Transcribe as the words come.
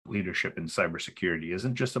leadership in cybersecurity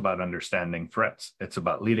isn't just about understanding threats. It's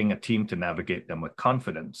about leading a team to navigate them with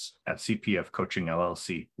confidence. At CPF Coaching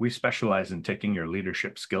LLC, we specialize in taking your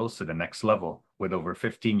leadership skills to the next level. With over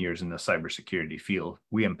 15 years in the cybersecurity field,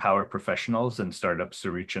 we empower professionals and startups to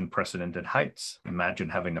reach unprecedented heights. Imagine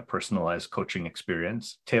having a personalized coaching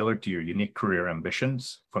experience tailored to your unique career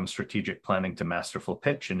ambitions. From strategic planning to masterful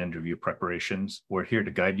pitch and interview preparations, we're here to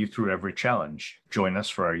guide you through every challenge. Join us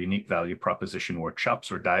for our unique value proposition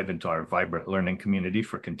workshops or dive into our vibrant learning community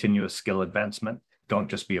for continuous skill advancement. Don't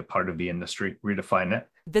just be a part of the industry, redefine it.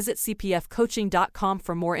 Visit cpfcoaching.com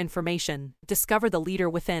for more information. Discover the leader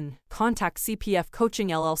within. Contact CPF Coaching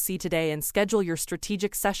LLC today and schedule your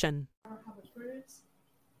strategic session.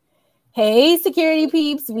 Hey, security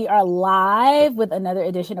peeps. We are live with another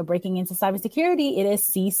edition of Breaking Into Cybersecurity. It is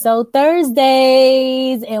CISO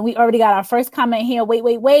Thursdays, and we already got our first comment here. Wait.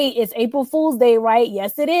 It's April Fool's Day, right?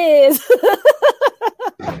 Yes, it is.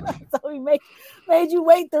 So we made you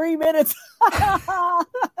wait 3 minutes.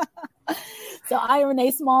 So I am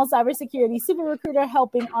Renee Small, cybersecurity super recruiter,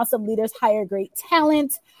 helping awesome leaders hire great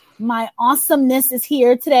talent. My awesomeness is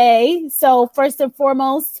here today. So first and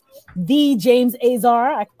foremost, the James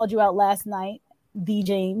Azar. I called you out last night. The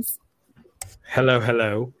James.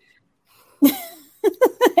 Hello.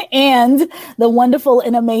 And the wonderful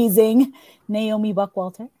and amazing Naomi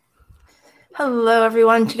Buckwalter. Hello,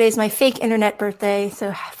 everyone. Today's my fake internet birthday,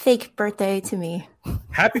 so fake birthday to me.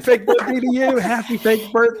 Happy fake birthday to you. Happy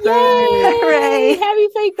fake birthday. Yay! Happy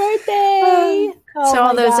fake birthday. So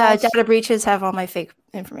all those data breaches have all my fake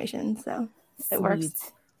information, so it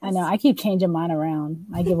works. I know. I keep changing mine around.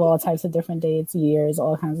 I give all types of different dates, years,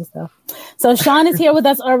 all kinds of stuff. So Sean is here with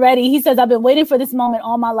us already. He says, I've been waiting for this moment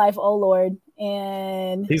all my life, oh Lord.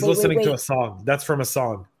 And he's listening to a song. That's from a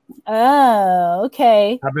song. Oh,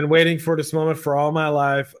 okay. I've been waiting for this moment for all my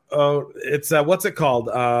life. Oh, it's what's it called?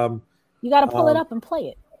 You got to pull it up and play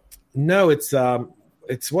it. No, it's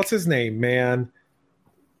what's his name, man?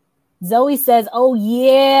 Zoe says, "Oh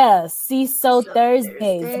yeah, CISO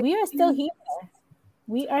Thursdays. We are still here.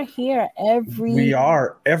 We are here every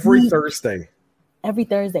Thursday. Every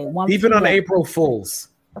Thursday, even on April Fools.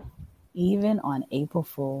 Even on April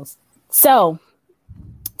Fools. So,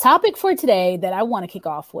 topic for today that I want to kick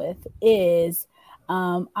off with is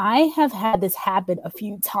I have had this happen a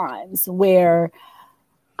few times where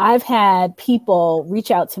I've had people reach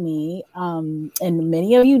out to me, and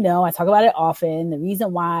many of you know, I talk about it often. The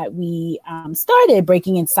reason why we started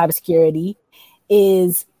Breaking Into Cybersecurity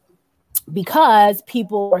is because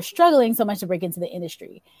people are struggling so much to break into the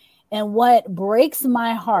industry. And what breaks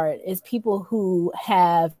my heart is people who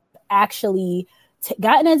have actually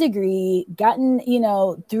gotten a degree, gotten,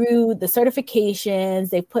 through the certifications,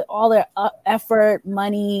 they've put all their effort,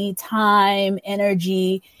 money, time,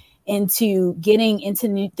 energy into getting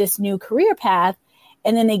into this new career path.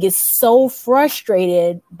 And then they get so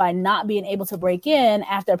frustrated by not being able to break in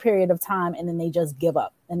after a period of time. And then they just give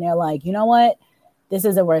up. And they're like, you know what? This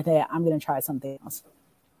isn't worth it. I'm going to try something else.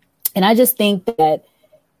 And I just think that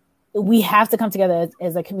we have to come together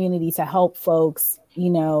as a community to help folks,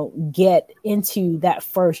 get into that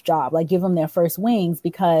first job, like give them their first wings,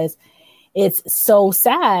 because it's so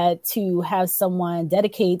sad to have someone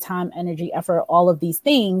dedicate time, energy, effort, all of these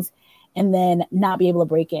things, and then not be able to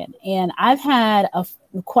break in. And I've had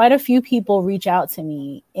quite a few people reach out to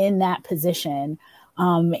me in that position.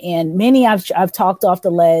 And many I've talked off the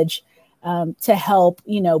ledge to help,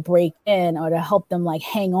 break in or to help them like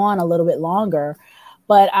hang on a little bit longer.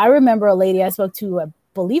 But I remember a lady I spoke to, I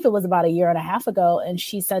believe it was about 1.5 years ago, and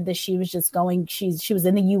she said that she was just going, she was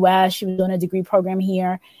in the US, she was doing a degree program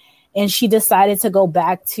here, and she decided to go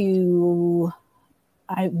back to,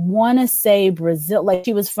 I want to say Brazil, like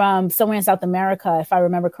she was from somewhere in South America, if I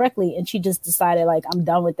remember correctly, and she just decided like, I'm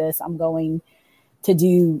done with this, I'm going to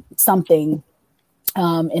do something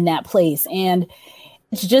in that place. And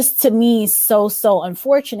it's just, to me, so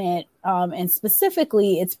unfortunate. And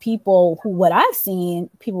specifically, it's people who, what I've seen,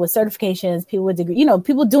 people with certifications, people with degree,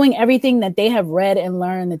 people doing everything that they have read and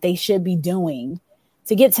learned that they should be doing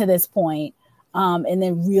to get to this point, and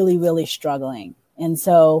then really, really struggling. And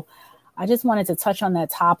so I just wanted to touch on that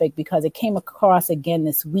topic because it came across again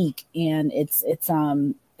this week, and it's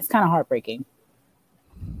kind of heartbreaking.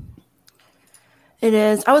 It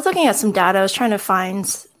is. I was looking at some data. I was trying to find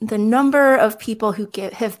the number of people who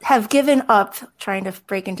have given up trying to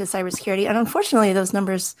break into cybersecurity. And unfortunately, those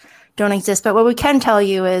numbers don't exist. But what we can tell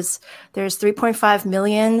you is there's 3.5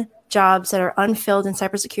 million jobs that are unfilled in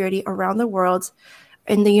cybersecurity around the world.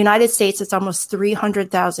 In the United States, it's almost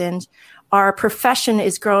 300,000. our profession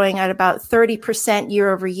is growing at about 30%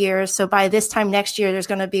 year over year. So by this time next year, there's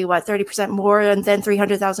going to be 30% more, and then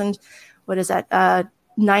 300,000. What is that?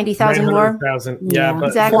 90,000 more. Yeah, but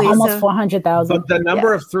exactly. Almost 400,000. But the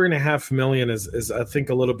number of 3.5 million is I think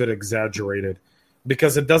a little bit exaggerated,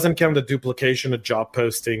 because it doesn't count the duplication of job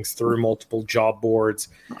postings through multiple job boards.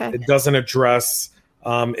 Okay. It doesn't address.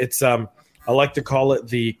 I like to call it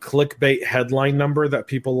the clickbait headline number that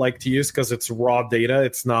people like to use, because it's raw data.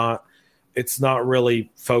 It's not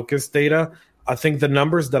really focused data. I think the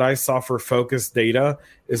numbers that I saw for focused data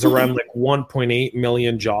is around 1.8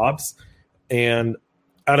 million jobs. And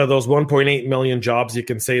out of those 1.8 million jobs, you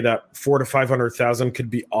can say that 400,000 to 500,000 could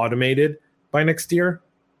be automated by next year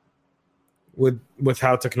with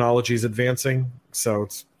how technology is advancing. So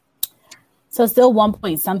it's still 1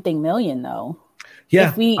 point something million though.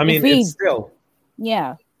 Yeah, it's still.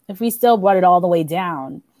 Yeah, if we still brought it all the way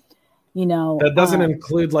down, that doesn't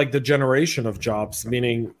include the generation of jobs,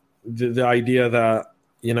 meaning the idea that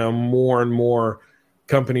more and more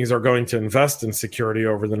companies are going to invest in security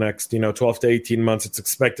over the next 12 to 18 months. It's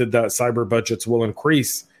expected that cyber budgets will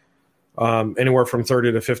increase anywhere from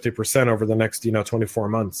 30 to 50% over the next 24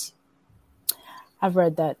 months. I've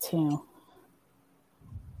read that too.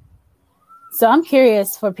 So I'm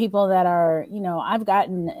curious for people that are, I've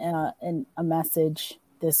gotten a message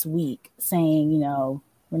this week saying,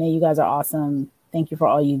 Renee, you guys are awesome. Thank you for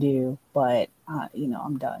all you do, but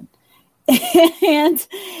I'm done. and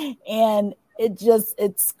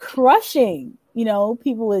it's crushing,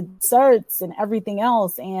 people with certs and everything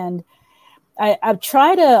else. And I've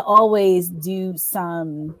tried to always do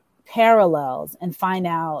some parallels and find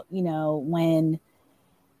out, when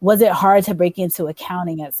was it hard to break into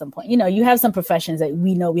accounting at some point? You have some professions that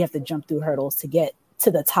we know we have to jump through hurdles to get to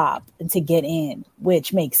the top and to get in,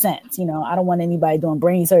 which makes sense. I don't want anybody doing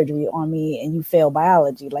brain surgery on me and you fail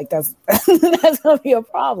biology. That's that's going to be a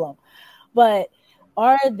problem. But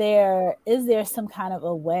is there some kind of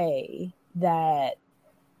a way that,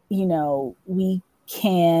 we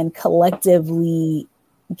can collectively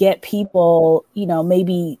get people,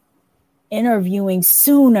 maybe interviewing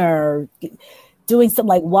sooner, doing some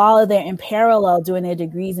while they're in parallel, doing their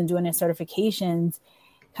degrees and doing their certifications,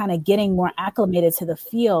 kind of getting more acclimated to the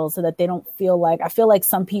field so that they don't feel I feel like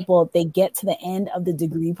some people, they get to the end of the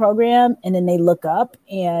degree program and then they look up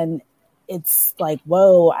and it's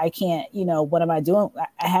whoa, I can't, what am I doing?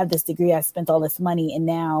 I have this degree, I spent all this money and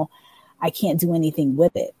now I can't do anything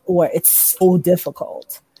with it, or it's so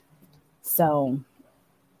difficult. So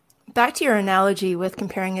back to your analogy with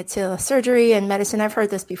comparing it to surgery and medicine, I've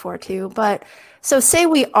heard this before too, but so say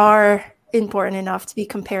we are important enough to be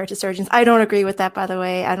compared to surgeons. I don't agree with that, by the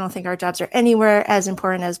way. I don't think our jobs are anywhere as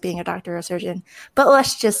important as being a doctor or a surgeon, but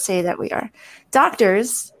let's just say that we are.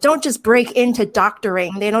 Doctors don't just break into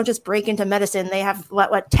doctoring. They don't just break into medicine. They have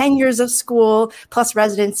 10 years of school plus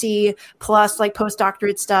residency plus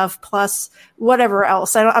postdoctorate stuff plus whatever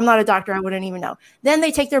else. I'm not a doctor. I wouldn't even know. Then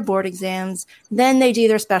they take their board exams. Then they do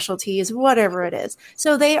their specialties, whatever it is.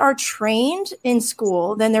 So they are trained in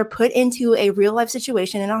school. Then they're put into a real life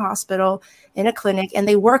situation in a hospital, in a clinic, and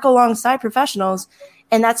they work alongside professionals.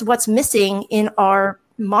 And that's what's missing in our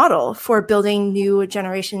model for building new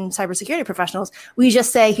generation cybersecurity professionals. We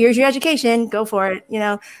just say, here's your education, go for it.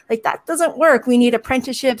 That doesn't work. We need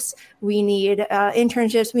apprenticeships. We need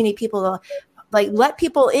internships. We need people to let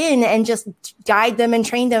people in and just guide them and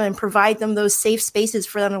train them and provide them those safe spaces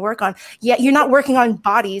for them to work on. Yeah, you're not working on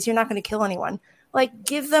bodies. You're not going to kill anyone.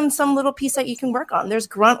 Give them some little piece that you can work on. There's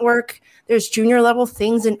grunt work. There's junior level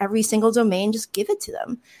things in every single domain. Just give it to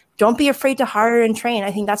them. Don't be afraid to hire and train.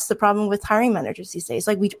 I think that's the problem with hiring managers these days.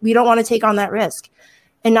 We don't want to take on that risk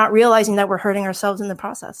and not realizing that we're hurting ourselves in the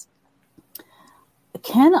process.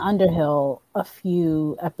 Ken Underhill, a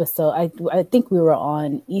few episodes, I think we were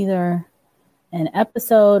on either an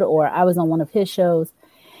episode or I was on one of his shows.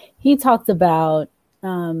 He talked about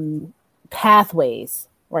pathways,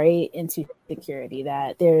 right, into security,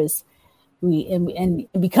 that there's and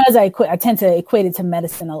because I tend to equate it to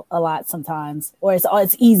medicine a lot sometimes, or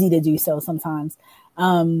it's easy to do so sometimes.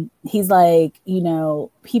 He's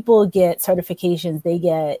people get certifications, they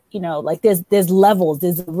get, there's levels,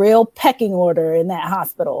 there's a real pecking order in that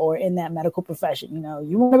hospital or in that medical profession.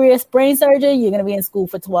 You want to be a brain surgeon, you're going to be in school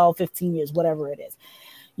for 12, 15 years, whatever it is.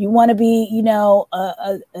 You want to be,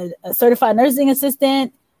 a certified nursing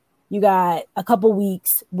assistant, you got a couple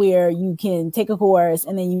weeks where you can take a course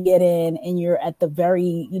and then you get in and you're at the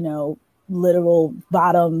very, literal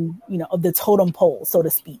bottom, of the totem pole, so to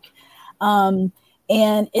speak. And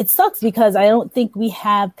it sucks because I don't think we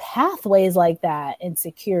have pathways like that in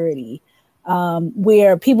security.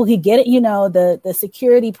 where people could get it, the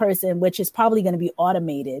security person, which is probably going to be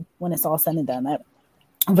automated when it's all said and done, that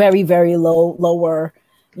very, very lower,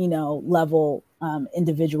 level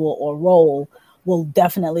individual or role will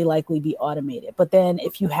definitely likely be automated. But then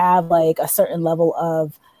if you have like a certain level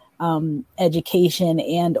of education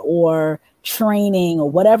and or training or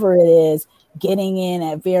whatever it is, getting in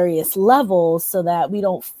at various levels so that we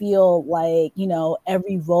don't feel like,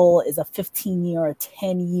 every role is a 15-year or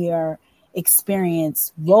 10-year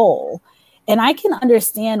experience role. And I can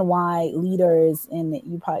understand why leaders, and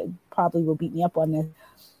you probably will beat me up on this,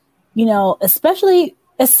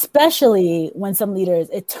 especially when some leaders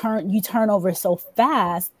you turn over so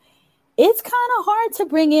fast, it's kind of hard to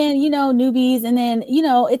bring in, newbies. And then,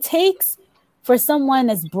 it takes, for someone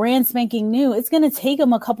that's brand spanking new, it's going to take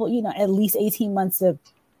them a couple, at least 18 months to,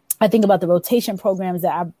 I think about the rotation programs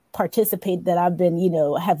that I've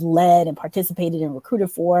been, have led and participated and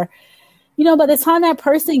recruited for, by the time that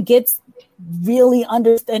person gets really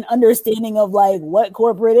understanding of like what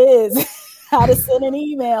corporate is, how to send an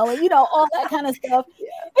email and, all that kind of stuff.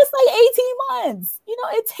 It's like 18 months,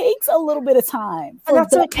 it takes a little bit of time for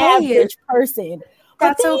that's the okay. average person.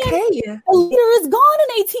 That's okay. The leader is gone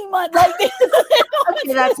in 18 months. Like,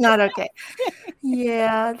 okay, that's not okay.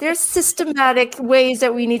 Yeah, there's systematic ways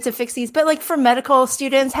that we need to fix these. But like for medical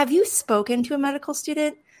students, have you spoken to a medical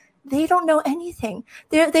student? They don't know anything.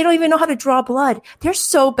 They don't even know how to draw blood. They're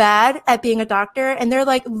so bad at being a doctor, and they're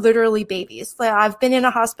like literally babies. Like I've been in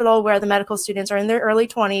a hospital where the medical students are in their early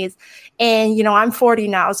 20s, and I'm 40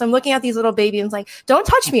 now. So I'm looking at these little babies and like, don't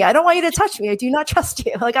touch me. I don't want you to touch me. I do not trust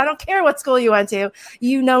you. Like, I don't care what school you went to.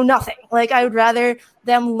 You know nothing. Like, I would rather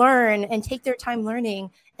them learn and take their time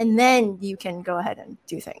learning, and then you can go ahead and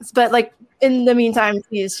do things. But like in the meantime,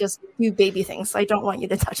 please just do baby things. I don't want you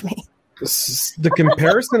to touch me. The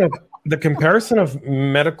comparison of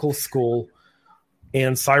medical school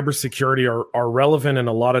and cybersecurity are relevant in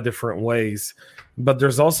a lot of different ways, but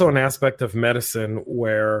there's also an aspect of medicine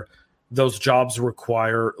where those jobs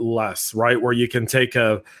require less, right? Where you can take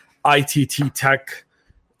a ITT tech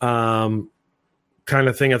kind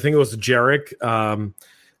of thing. I think it was Jarek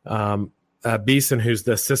Beeson, who's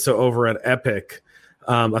the CISO over at Epic.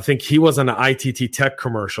 I think he was on an ITT tech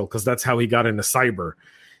commercial because that's how he got into cyber.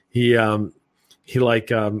 He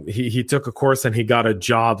took a course and he got a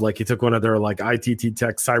job. Like he took one of their like ITT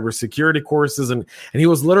Tech cybersecurity courses and he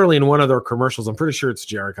was literally in one of their commercials. I'm pretty sure it's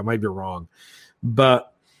Jarek. I might be wrong,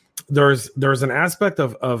 but there's an aspect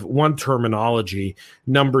of one, terminology.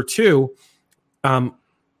 Number two,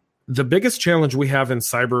 the biggest challenge we have in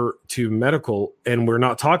cyber to medical, and we're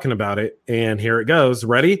not talking about it. And here it goes.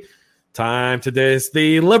 Ready? Time to diss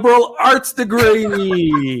the liberal arts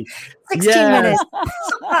degree. 16 minutes.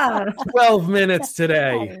 12 minutes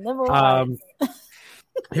today.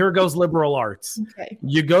 Here goes liberal arts. Okay.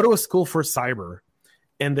 You go to a school for cyber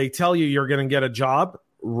and they tell you you're going to get a job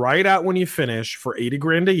right out when you finish for 80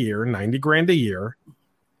 grand a year, 90 grand a year.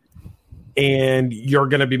 And you're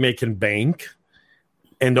going to be making bank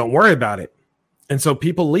and don't worry about it. And so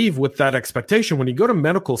people leave with that expectation. When you go to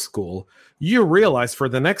medical school, you realize for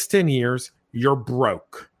the next 10 years, you're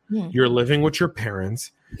broke. You're living with your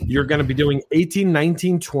parents. You're going to be doing 18,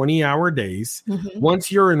 19, 20-hour days. Mm-hmm.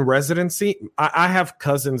 Once you're in residency, I have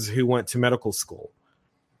cousins who went to medical school.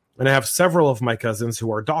 And I have several of my cousins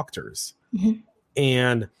who are doctors. Mm-hmm.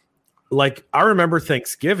 And like, I remember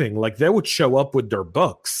Thanksgiving, like they would show up with their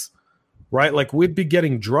books, right? Like we'd be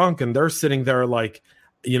getting drunk and they're sitting there like,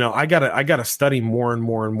 I gotta study more and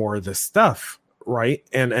more and more of this stuff, right?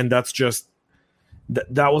 And that's just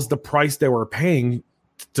that was the price they were paying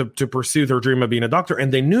to pursue their dream of being a doctor.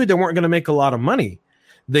 And they knew they weren't going to make a lot of money.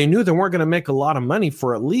 They knew they weren't going to make a lot of money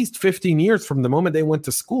for at least 15 years from the moment they went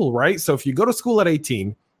to school, right? So if you go to school at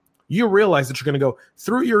 18, you realize that you're going to go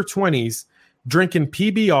through your 20s drinking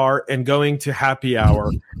PBR and going to happy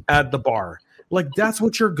hour at the bar. Like that's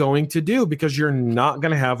what you're going to do because you're not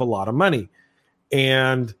going to have a lot of money.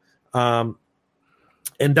 And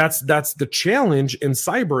that's the challenge in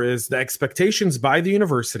cyber is the expectations by the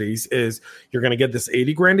universities is you're going to get this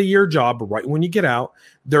 80 grand a year job right when you get out.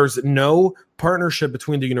 There's no partnership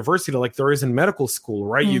between the university like there is in medical school,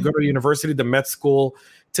 right? Mm-hmm. You go to university, the med school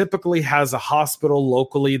typically has a hospital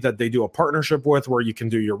locally that they do a partnership with where you can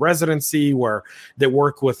do your residency, where they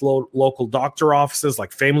work with local doctor offices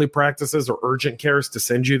like family practices or urgent cares to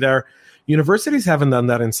send you there. Universities haven't done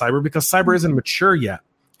that in cyber because cyber isn't mature yet.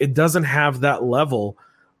 It doesn't have that level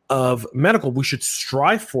of medical. We should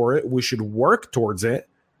strive for it. We should work towards it,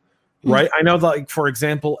 right? I know that, like, for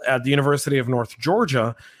example, at the University of North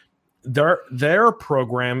Georgia, their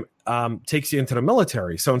program takes you into the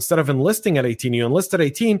military. So instead of enlisting at 18, you enlist at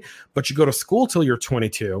 18, but you go to school till you're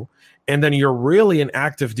 22. And then you're really in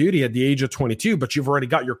active duty at the age of 22, but you've already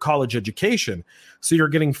got your college education. So you're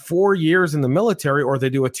getting 4 years in the military, or they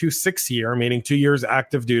do a 2-6 year, meaning 2 years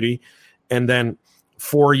active duty, and then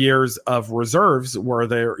 4 years of reserves where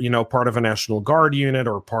they're, part of a National Guard unit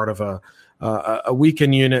or part of a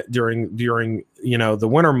weekend unit during the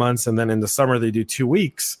winter months. And then in the summer, they do 2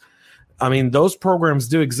 weeks. I mean, those programs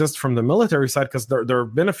do exist from the military side, because there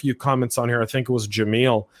have been a few comments on here. I think it was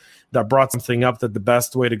Jamil that brought something up, that the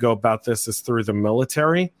best way to go about this is through the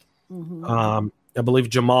military. Mm-hmm. I believe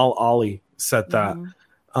Jamal Ali said that.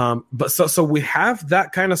 Mm-hmm. But so we have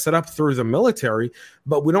that kind of set up through the military,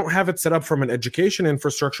 but we don't have it set up from an education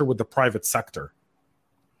infrastructure with the private sector.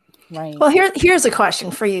 Right. Well, here's a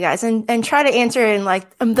question for you guys, and try to answer in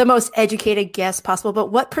like the most educated guess possible.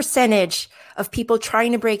 But what percentage of people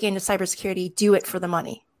trying to break into cybersecurity do it for the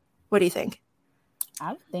money? What do you think?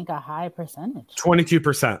 I would think a high percentage.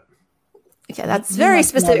 22%. Okay, that's very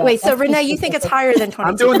specific. Wait, so Renee, you think it's higher than 22?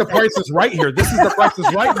 I'm doing the prices right here. This is the prices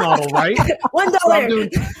right model, right? $1. So I'm doing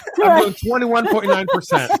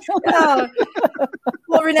 21.9%.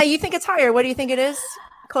 Well, Renee, you think it's higher. What do you think it is?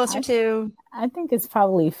 Closer to? I think it's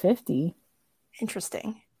probably 50.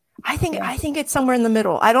 Interesting. I think it's somewhere in the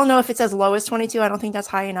middle. I don't know if it's as low as 22. I don't think that's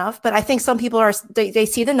high enough, but I think some people they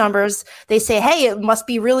see the numbers. They say, hey, it must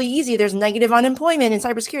be really easy. There's negative unemployment in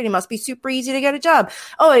cybersecurity. It must be super easy to get a job.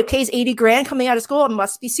 Oh, it pays $80,000 coming out of school. It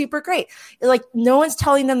must be super great. Like, no one's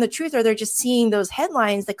telling them the truth, or they're just seeing those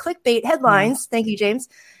headlines, the clickbait headlines. Thank you, James.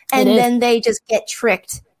 And then they just get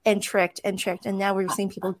tricked. And now we're seeing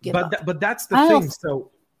people give up. But that's the thing.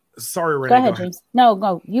 So sorry, Renee. Go ahead, James.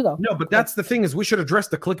 No, you go. No, but that's the thing, is we should address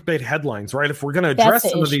the clickbait headlines, right? If we're going to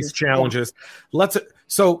address some of these challenges,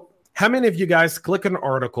 So how many of you guys click an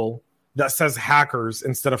article that says hackers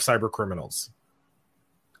instead of cyber criminals?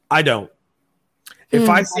 I don't. If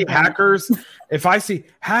I see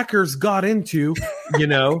hackers got into,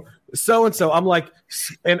 so-and-so, I'm like,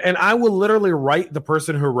 and I will literally write the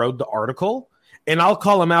person who wrote the article, and I'll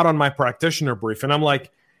call them out on my practitioner brief. And I'm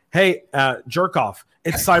like, hey, jerk off.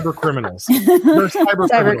 It's cyber criminals. They're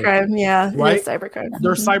cybercrime, yeah. Right? Cybercrime.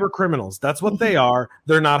 They're cyber criminals. That's what they are.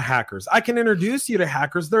 They're not hackers. I can introduce you to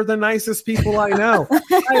hackers. They're the nicest people I know.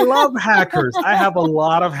 I love hackers. I have a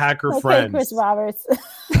lot of hacker friends. Chris Roberts.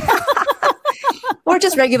 Or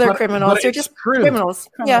just regular criminals. They're just criminals.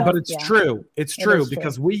 Yeah. But it's true. It's true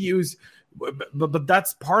because we use, but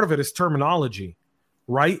that's part of it is terminology,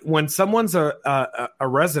 right? When someone's a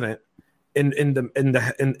resident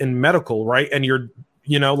in medical, right? And you're,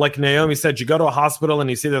 like Naomi said, you go to a hospital and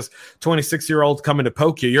you see this 26-year-old coming to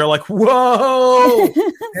poke you. You're like, whoa,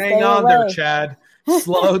 hang on there, Chad.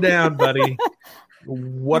 Slow down, buddy.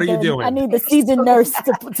 What are you doing? I need the seasoned nurse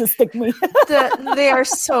to stick me. They are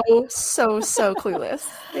so clueless.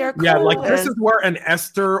 They are clueless. Yeah, like this is where an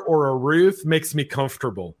Esther or a Ruth makes me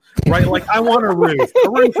comfortable, right? Like I want a Ruth.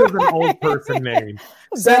 A Ruth is an old person name.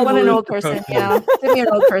 I want an old person. Yeah, give me an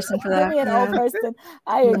old person for that. Give me an old person.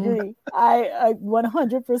 I agree. I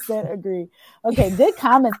 100% agree. Okay, good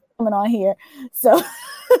comments coming on here. So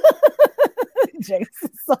James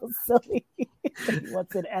is so silly.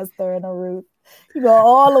 What's an Esther and a Ruth? You go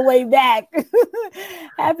all the way back.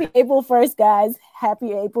 Happy April 1st, guys.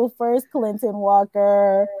 Happy April 1st, Clinton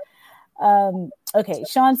Walker. Okay,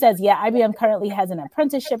 Sean says, IBM currently has an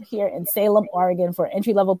apprenticeship here in Salem, Oregon for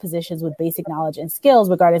entry-level positions with basic knowledge and skills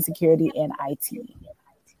regarding security and IT.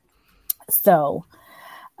 So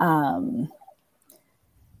that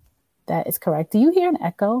is correct. Do you hear an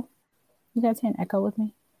echo? You guys hear an echo with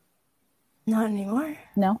me? Not anymore.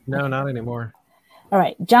 No, not anymore. All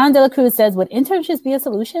right. John De La Cruz says, would internships be a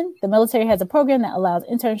solution? The military has a program that allows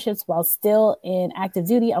internships while still in active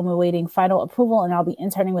duty. I'm awaiting final approval, and I'll be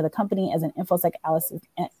interning with a company as an InfoSec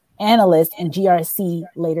analyst in GRC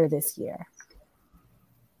later this year.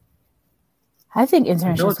 I think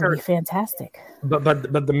internships would be fantastic. But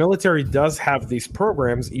the military does have these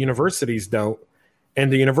programs. Universities don't.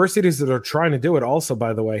 And the universities that are trying to do it also,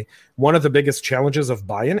 by the way, one of the biggest challenges of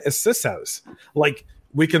buy-in is CISOs. Like,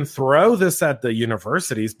 we can throw this at the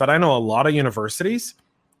universities, but I know a lot of universities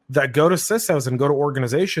that go to CISOs and go to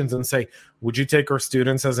organizations and say, would you take our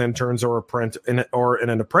students as interns or in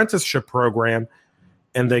an apprenticeship program?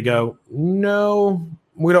 And they go, no,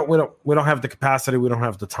 we don't have the capacity. We don't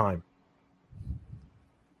have the time.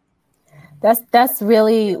 That's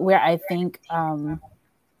really where I think the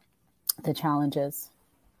challenges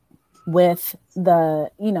with the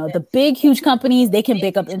big, huge companies. They can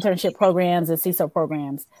pick up internship programs and CISO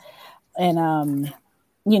programs. And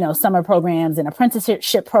summer programs and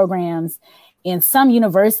apprenticeship programs. And some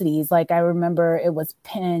universities, like I remember it was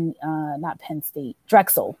not Penn State,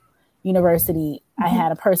 Drexel University. I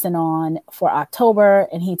had a person on for October,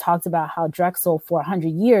 and he talked about how Drexel for 100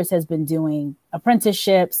 years has been doing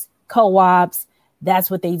apprenticeships, co-ops.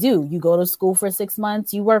 That's what they do. You go to school for 6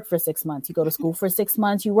 months, you work for 6 months. You go to school for 6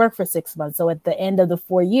 months, you work for 6 months. So at the end of the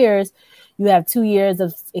 4 years, you have 2 years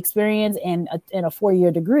of experience and a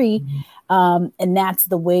 4-year degree. And that's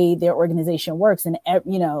the way their organization works. And,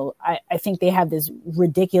 I think they have this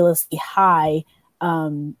ridiculously high,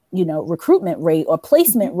 recruitment rate or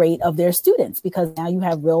placement rate of their students, because now you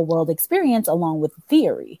have real world experience along with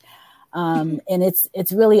theory. And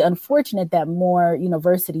it's really unfortunate that more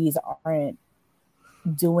universities aren't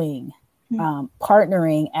doing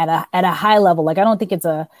partnering at a high level. Like, I think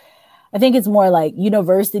it's more like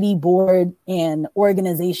university board and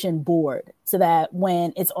organization board, so that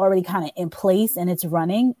when it's already kind of in place and it's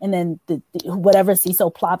running, and then whatever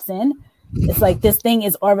CISO plops in, it's like this thing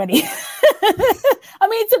is already I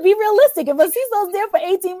mean, to be realistic, if a CISO's there for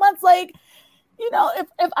 18 months, like,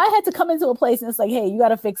 if I had to come into a place and it's like, hey, you got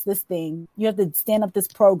to fix this thing, you have to stand up this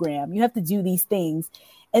program, you have to do these things,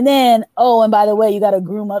 and then, and by the way, you got to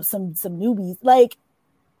groom up some newbies. Like,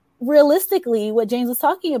 realistically, what James was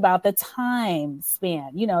talking about, the time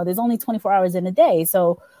span, there's only 24 hours in a day.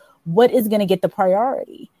 So what is going to get the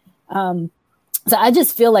priority? So I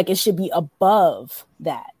just feel like it should be above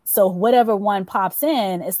that. So whatever one pops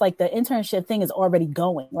in, it's like the internship thing is already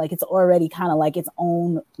going. Like, it's already kind of like its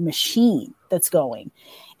own machine that's going.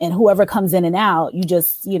 And whoever comes in and out, you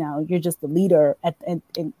just, you're just the leader at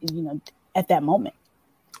that moment.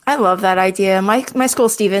 I love that idea. My school,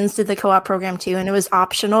 Stevens, did the co-op program too, and it was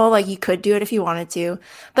optional. Like, you could do it if you wanted to,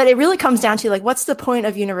 but it really comes down to, like, what's the point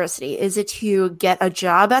of university? Is it to get a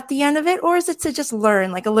job at the end of it, or is it to just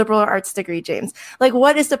learn, like a liberal arts degree, James? Like,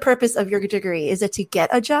 what is the purpose of your degree? Is it to get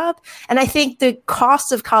a job? And I think the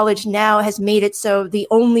cost of college now has made it so the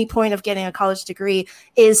only point of getting a college degree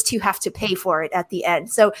is to have to pay for it at the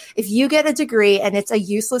end. So if you get a degree and it's a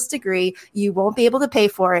useless degree, you won't be able to pay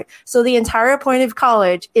for it. So the entire point of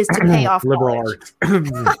college is to pay off liberal arts. So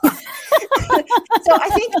I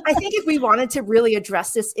think if we wanted to really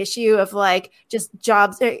address this issue of, like, just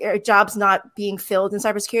jobs not being filled in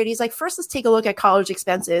cybersecurity, is like, first, let's take a look at college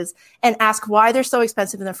expenses and ask why they're so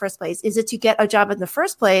expensive in the first place. Is it to get a job in the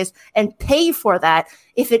first place and pay for that?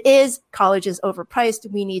 If it is, college is overpriced.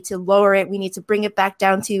 We need to lower it. We need to bring it back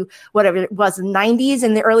down to whatever it was in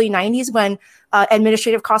the early 90s, when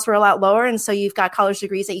administrative costs were a lot lower. And so you've got college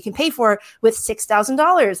degrees that you can pay for with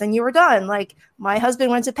 $6,000 and you were done. Like, my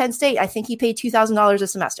husband went to Penn State. I think he paid $2,000 a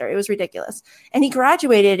semester. It was ridiculous. And he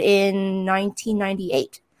graduated in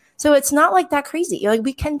 1998. So it's not like that crazy. Like,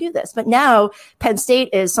 we can do this. But now Penn State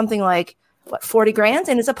is something like, what, 40 grand?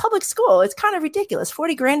 And it's a public school. It's kind of ridiculous.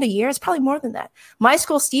 40 grand a year. It's probably more than that. My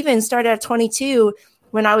school, Stevens, started at 22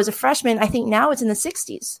 when I was a freshman. I think now it's in the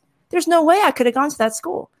 60s. There's no way I could have gone to that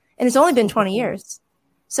school. And it's only been 20 years.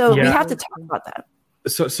 So we have to talk about that.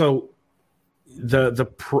 So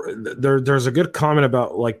there's a good comment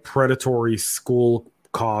about, like, predatory school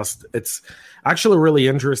cost. It's actually really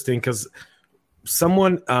interesting because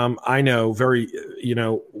someone I know very,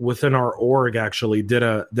 within our org actually did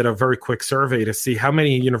a very quick survey to see how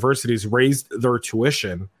many universities raised their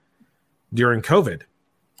tuition during COVID.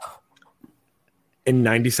 And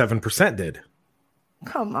 97% did.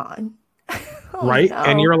 Come on. Oh, right? No.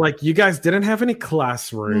 And you're like, you guys didn't have any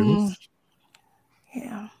classrooms.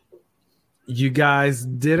 Yeah. You guys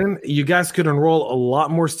could enroll a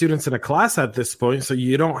lot more students in a class at this point, so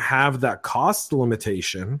you don't have that cost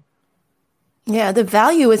limitation. Yeah, the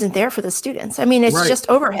value isn't there for the students. I mean, it's just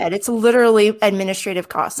overhead. It's literally administrative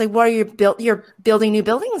costs. Like, what are you're building new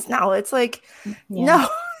buildings now? It's like, no,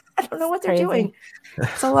 I don't know what they're doing.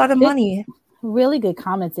 It's a lot of money. Really good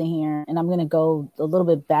comments in here, and I'm going to go a little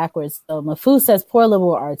bit backwards. So Mafu says, poor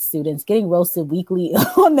liberal arts students getting roasted weekly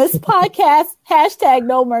on this podcast. Hashtag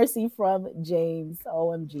no mercy from James.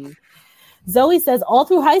 OMG. Zoe says, all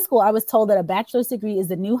through high school, I was told that a bachelor's degree is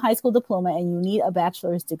the new high school diploma and you need a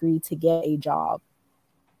bachelor's degree to get a job.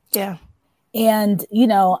 Yeah. And,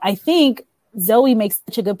 I think Zoe makes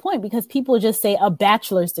such a good point, because people just say a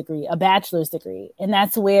bachelor's degree. And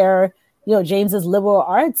that's where, James is liberal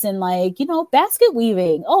arts and, like, basket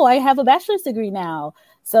weaving. Oh, I have a bachelor's degree now.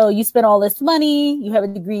 So you spend all this money, you have a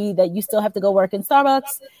degree that you still have to go work in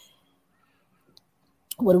Starbucks.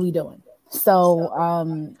 What are we doing? So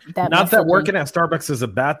not that working at Starbucks is a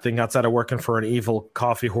bad thing outside of working for an evil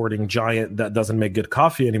coffee hoarding giant that doesn't make good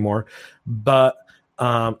coffee anymore. But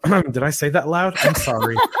Did I say that loud? I'm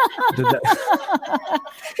sorry.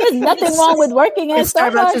 There's nothing wrong with working at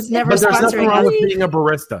Starbucks. Is never But there's nothing wrong with sponsoring. being a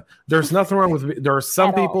barista. There's nothing wrong with. There are some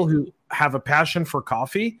At all. people who have a passion for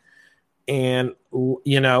coffee, and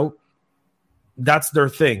that's their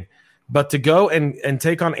thing. But to go and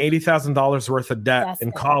take on $80,000 worth of debt That's in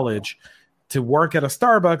it. college to work at a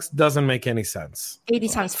Starbucks doesn't make any sense. 80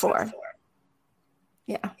 times 4.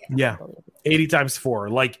 Yeah. Yeah, 80 times 4.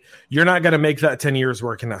 Like, you're not going to make that 10 years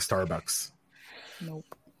working at Starbucks. Nope.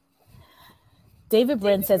 David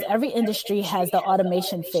Brin says every industry has the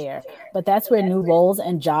automation fair, but that's where new roles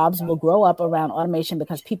and jobs will grow up around automation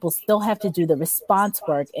because people still have to do the response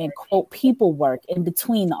work and quote people work in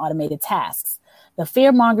between the automated tasks. The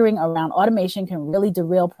fear mongering around automation can really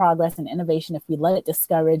derail progress and innovation if we let it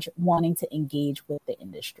discourage wanting to engage with the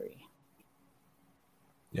industry.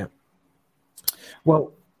 Yeah.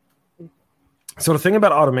 Well, so the thing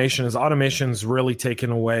about automation is automation's really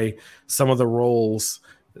taken away some of the roles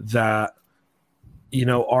that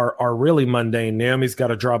are really mundane. Naomi's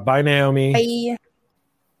got a job. Bye, Naomi.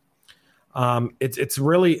 Bye. It's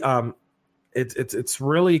really it's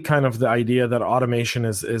really kind of the idea that automation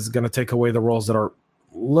is going to take away the roles that are a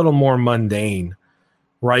little more mundane,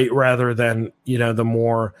 right? Rather than the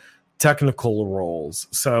more technical roles.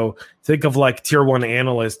 So think of like tier 1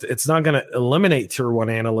 analyst. It's not going to eliminate tier 1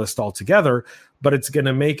 analyst altogether, but it's going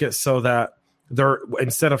to make it so that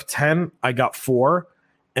instead of 10, I got 4,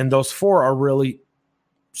 and those 4 are really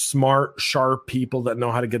smart, sharp people that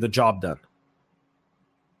know how to get the job done.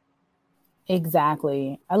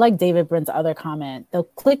 Exactly. I like David Brin's other comment. The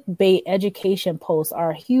clickbait education posts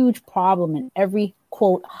are a huge problem in every,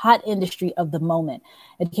 quote, hot industry of the moment.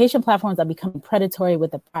 Education platforms are becoming predatory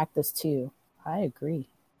with the practice too. I agree.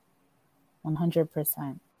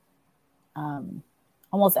 100%.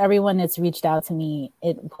 Almost everyone that's reached out to me,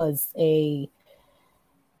 it was a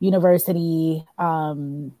university,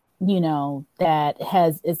 that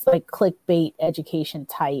it's like clickbait education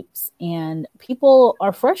types, and people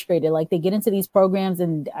are frustrated. Like they get into these programs,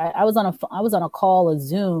 and I was on a call, a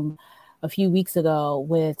Zoom, a few weeks ago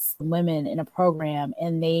with some women in a program,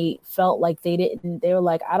 and they felt like they were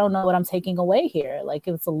like, I don't know what I'm taking away here. Like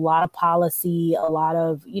it was a lot of policy, a lot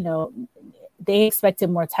of, they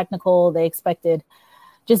expected more technical, they expected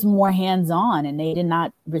just more hands-on, and they did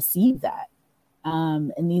not receive that.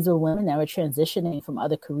 And these are women that were transitioning from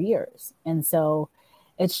other careers. And so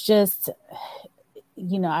it's just,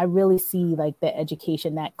 I really see like the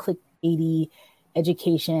education, that clickbaity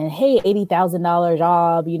education. Hey, $80,000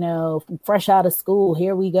 job, fresh out of school,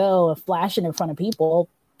 here we go, and flashing in front of people.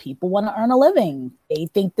 People want to earn a living. They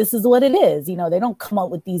think this is what it is. They don't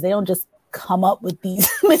just come up with these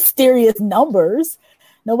mysterious numbers.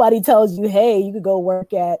 Nobody tells you, hey, you could go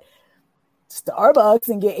work at Starbucks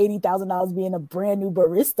and get $80,000 being a brand new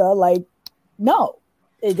barista. Like, no,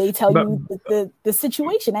 they tell you the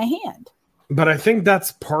situation at hand. But I think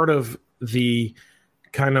that's part of the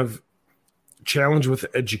kind of challenge with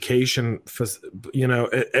education,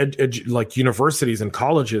 like universities and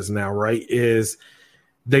colleges now, right? Is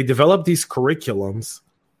they develop these curriculums,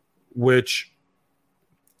 which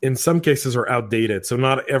in some cases are outdated. So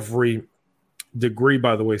not every degree,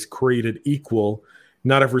 by the way, is created equal.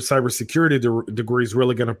 Not every cybersecurity degree is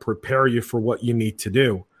really going to prepare you for what you need to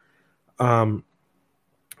do.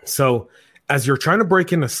 So as you're trying to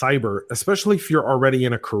break into cyber, especially if you're already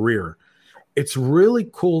in a career, it's really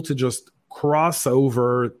cool to just cross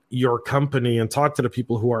over your company and talk to the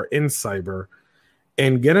people who are in cyber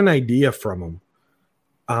and get an idea from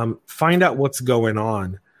them. Find out what's going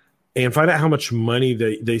on and find out how much money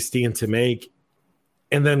they stand to make.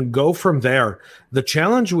 And then go from there. The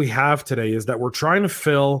challenge we have today is that we're trying to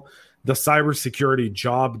fill the cybersecurity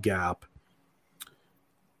job gap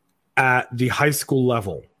at the high school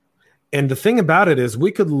level. And the thing about it is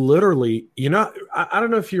we could literally, I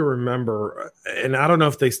don't know if you remember, and I don't know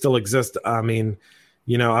if they still exist. I mean,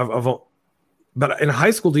 but in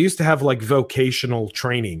high school, they used to have like vocational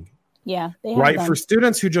training. Yeah. They have right. them. For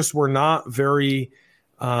students who just were not very,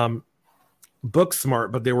 book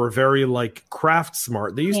smart, but they were very like craft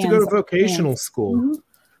smart. They used to go to vocational school,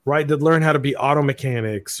 right? They'd learn how to be auto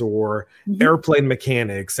mechanics or airplane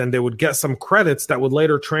mechanics, and they would get some credits that would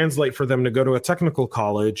later translate for them to go to a technical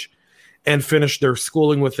college and finish their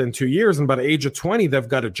schooling within 2 years. And by the age of 20, they've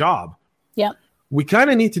got a job. Yeah. We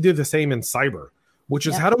kind of need to do the same in cyber, which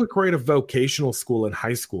is how do we create a vocational school in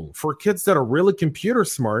high school for kids that are really computer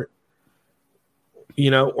smart,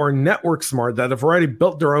 or network smart, that have already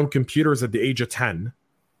built their own computers at the age of 10.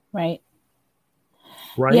 Right.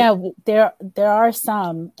 Right. Yeah, there are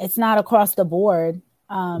some. It's not across the board.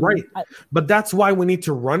 Right. But that's why we need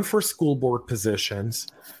to run for school board positions,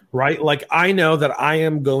 right? Like I know that I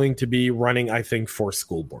am going to be running, I think, for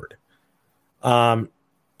school board to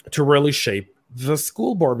really shape the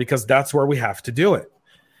school board, because that's where we have to do it,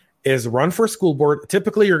 is run for school board.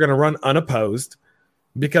 Typically, you're going to run unopposed,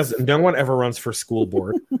 because no one ever runs for school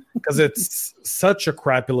board because it's such a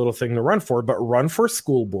crappy little thing to run for, but run for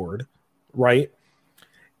school board, right?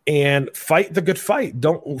 And fight the good fight.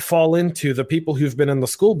 Don't fall into the people who've been in the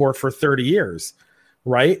school board for 30 years,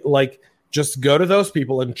 right? Like just go to those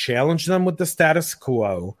people and challenge them with the status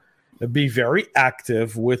quo. Be very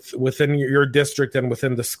active within your district and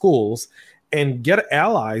within the schools, and get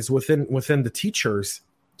allies within the teachers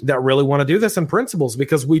that really want to do this, and principals,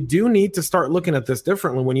 because we do need to start looking at this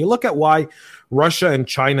differently. When you look at why Russia and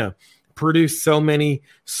China produce so many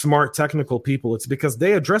smart technical people, it's because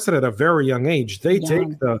they address it at a very young age. They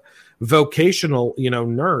take the vocational,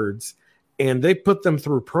 nerds, and they put them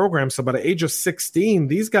through programs. So by the age of 16,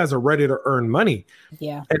 these guys are ready to earn money.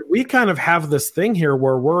 Yeah. And we kind of have this thing here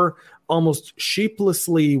where we're almost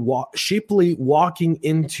sheeply walking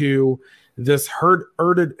into this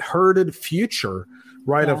herded future,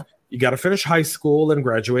 right? Yeah. Of you got to finish high school and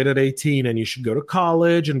graduate at 18, and you should go to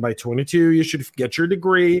college, and by 22 you should get your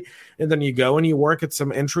degree, and then you go and you work at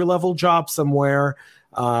some entry-level job somewhere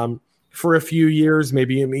for a few years.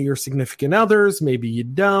 Maybe you meet your significant others, maybe you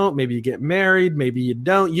don't, maybe you get married, maybe you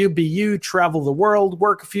don't. You travel the world,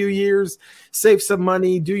 work a few years, save some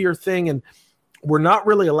money, do your thing, and we're not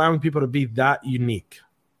really allowing people to be that unique.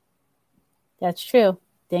 That's true.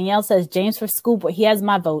 Danielle says James for school board. He has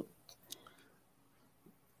my vote.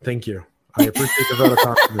 Thank you. I appreciate the vote of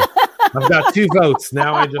confidence. I've got 2 votes.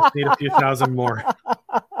 Now I just need a few thousand more.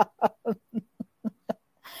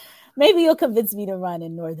 Maybe you'll convince me to run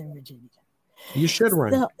in Northern Virginia. You should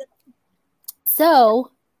run. So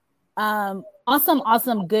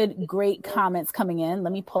awesome, good, great comments coming in.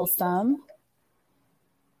 Let me post them.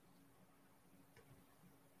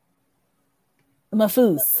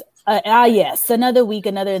 Mafus. Yes, another week,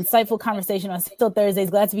 another insightful conversation on Still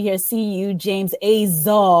Thursdays. Glad to be here. See you, James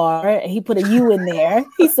Azar. He put a U in there.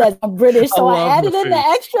 He says I'm British, so I added in the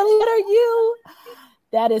extra letter U.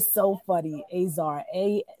 That is so funny. Azar,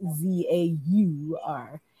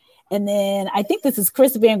 Azaur. And then I think this is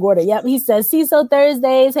Chris Van Gorder. Yep, he says, see so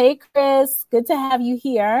Thursdays. Hey, Chris, good to have you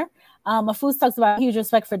here. Mafus talks about huge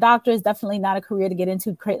respect for doctors. Definitely not a career to get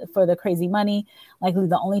into for the crazy money. Likely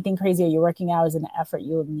the only thing crazy are your working hours and the effort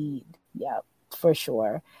you'll need. Yeah, for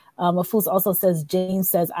sure. Mafus also says, James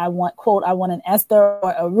says, I want an Esther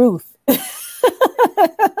or a Ruth.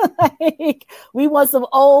 We want some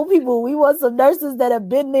old people. We want some nurses that have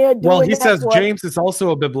been there. Well, he says work. James is also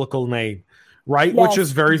a biblical name, right? Yes, which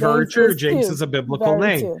is very, very true. James is a biblical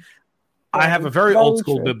name. I have a very old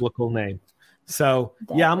school biblical name. So,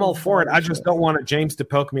 yeah, I'm all for it. I just don't want James to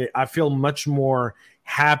poke me. I feel much more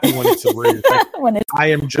happy when it's a Ruth. I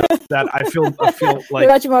am just that. I feel like you're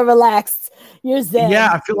much more relaxed. You're zen.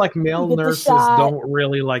 Yeah, I feel like male nurses don't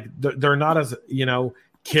really like. They're not as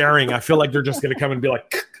caring. I feel like they're just going to come and be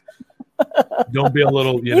like, "Don't be a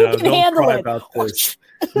little, don't cry about this."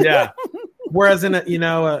 Yeah. Whereas in a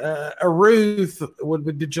Ruth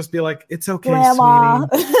would just be like, "It's okay, Grandma.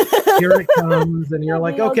 Sweetie. Here it comes," and you're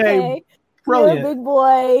like, "Okay." Brilliant. Here, big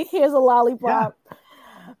boy. Here's a lollipop. Yeah.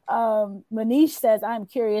 Manish says, I'm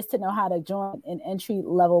curious to know how to join an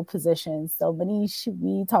entry-level position. So, Manish,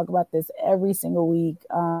 we talk about this every single week.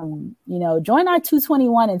 Join our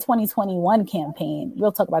 221 and 2021 campaign.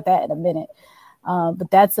 We'll talk about that in a minute. But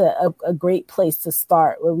that's a great place to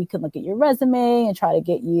start, where we can look at your resume and try to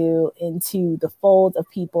get you into the fold of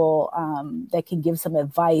people that can give some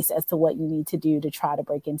advice as to what you need to do to try to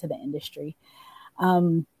break into the industry.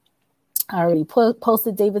 I already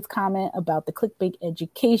posted David's comment about the clickbait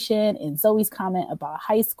education and Zoe's comment about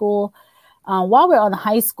high school. While we're on the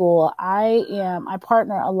high school, I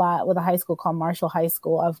partner a lot with a high school called Marshall High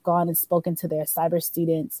School. I've gone and spoken to their cyber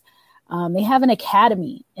students. They have an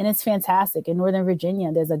academy, and it's fantastic. In Northern Virginia,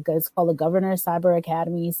 it's called the Governor Cyber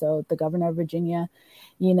Academy. So the governor of Virginia,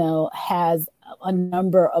 has a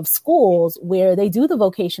number of schools where they do the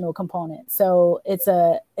vocational component. So it's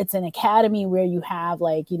an academy where you have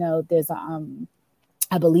there's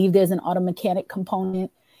I believe there's an auto mechanic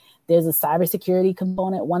component. There's a cybersecurity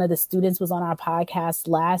component. One of the students was on our podcast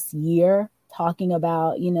last year talking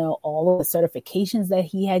about, all of the certifications that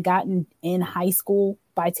he had gotten in high school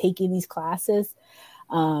by taking these classes.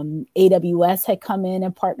 AWS had come in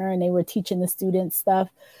and partner, and they were teaching the students stuff.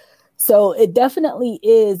 So it definitely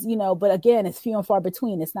is, but again, it's few and far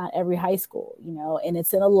between. It's not every high school, and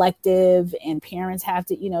it's an elective, and parents have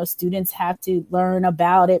to, students have to learn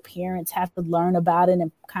about it. Parents have to learn about it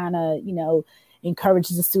and kind of, encourage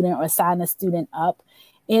the student or sign the student up.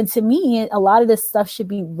 And to me, a lot of this stuff should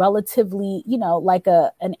be relatively, like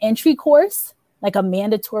an entry course, like a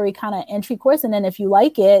mandatory kind of entry course. And then if you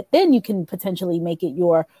like it, then you can potentially make it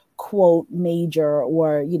your quote major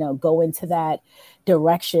or, go into that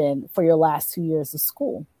direction for your last 2 years of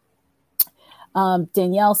school.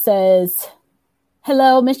 Danielle says,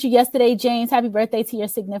 hello, missed you yesterday, James. Happy birthday to your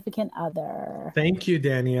significant other. Thank you,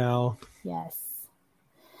 Danielle. Yes.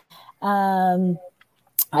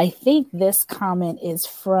 I think this comment is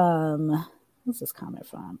from, what's this comment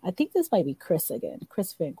from? I think this might be Chris again,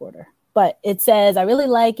 Chris Van Gorder. But it says, I really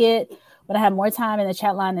like it, but I have more time in the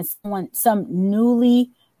chat line than some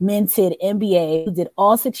newly minted MBA who did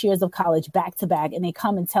all 6 years of college back to back, and they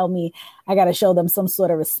come and tell me I got to show them some sort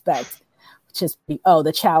of respect, which is,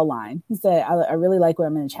 the chow line. He said, I really like where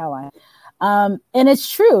I'm in the chow line. And it's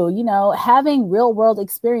true, having real world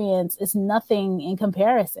experience is nothing in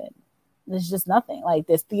comparison. There's just nothing. Like,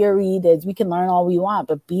 there's theory, we can learn all we want,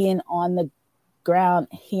 but being on the ground,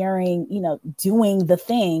 hearing, doing the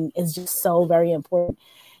thing is just so very important.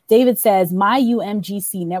 David says, my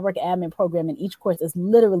UMGC network admin program in each course is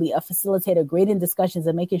literally a facilitator grading discussions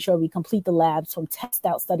and making sure we complete the labs from test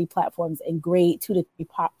out study platforms and grade 2 to 3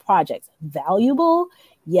 projects. Valuable?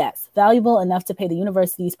 Yes. Valuable enough to pay the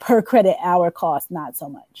university's per credit hour cost, not so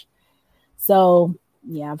much. So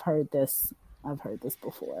yeah, I've heard this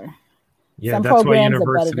before. Yeah, some that's why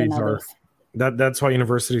universities are. That's why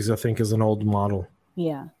universities, I think, is an old model.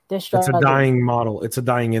 Yeah, it's a dying model. It's a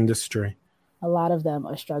dying industry. A lot of them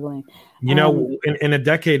are struggling. In a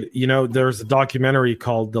decade, there's a documentary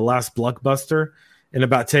called The Last Blockbuster. In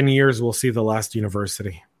about 10 years, we'll see the last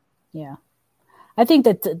university. Yeah, I think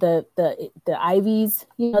that the Ivies,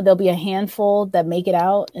 there'll be a handful that make it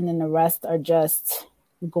out, and then the rest are just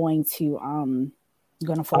going to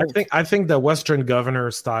fold. I think the Western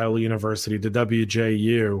Governor style university, the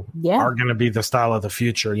WJU, are going to be the style of the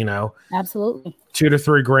future. Absolutely. $2,000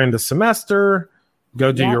 to $3,000 a semester.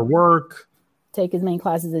 Go do your work. Take as many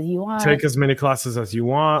classes as you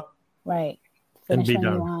want. Right. Finish and be when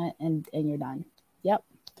done. You want, and you're done.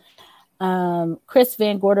 Yep. Chris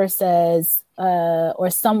Van Gorder says, or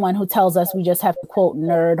someone who tells us we just have to quote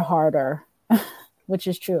nerd harder, which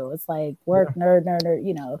is true. It's like work,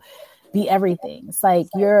 nerd, be everything. It's like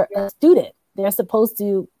you're a student. You're supposed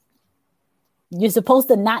to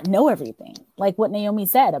not know everything. Like what Naomi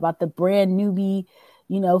said about the brand newbie,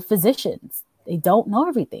 physicians. They don't know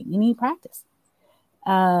everything. You need practice.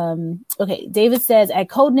 Okay. David says, at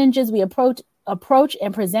Code Ninjas, we approach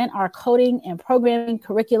and present our coding and programming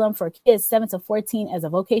curriculum for kids 7 to 14 as a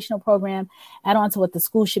vocational program, add on to what the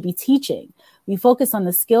school should be teaching. We focus on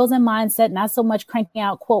the skills and mindset, not so much cranking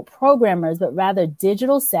out, quote, programmers, but rather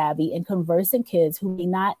digital savvy and conversant kids who may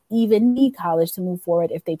not even need college to move forward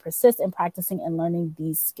if they persist in practicing and learning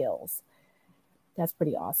these skills. That's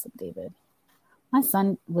pretty awesome, David. My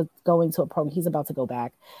son was going to a program. He's about to go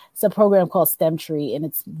back. It's a program called STEM Tree, and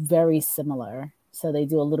it's very similar. So they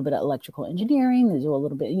do a little bit of electrical engineering. They do a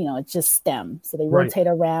little bit, it's just STEM. So they rotate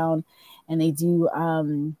around, and they do,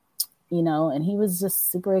 and he was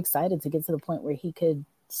just super excited to get to the point where he could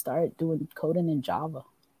start doing coding in Java,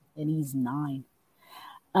 and he's 9.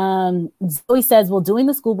 Zoe says, will doing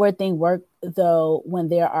the school board thing work, though, when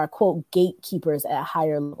there are, quote, gatekeepers at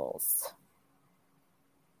higher levels?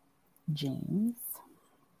 James?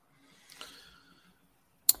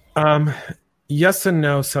 Yes and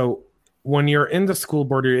no. So when you're in the school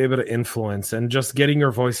board, you're able to influence and just getting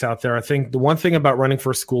your voice out there. I think the one thing about running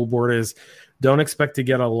for school board is don't expect to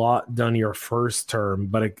get a lot done your first term,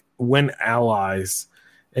 but win allies.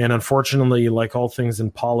 And unfortunately, like all things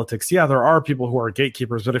in politics, there are people who are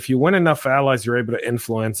gatekeepers, but if you win enough allies, you're able to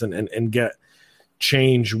influence and get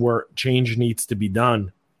change where change needs to be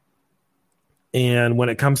done. And when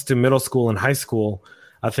it comes to middle school and high school,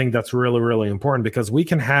 I think that's really, really important because we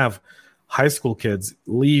can have high school kids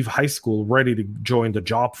leave high school ready to join the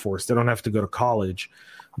job force. They don't have to go to college.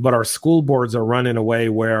 But our school boards are run in a way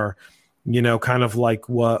where, kind of like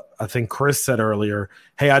what I think Chris said earlier.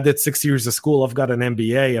 Hey, I did 6 years of school. I've got an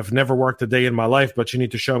MBA. I've never worked a day in my life, but you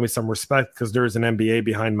need to show me some respect because there's an MBA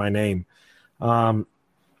behind my name.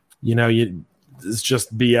 It's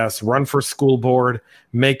just BS. Run for school board,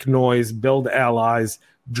 make noise, build allies,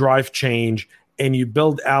 drive change, and you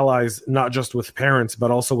build allies not just with parents, but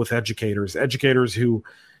also with educators who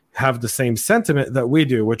have the same sentiment that we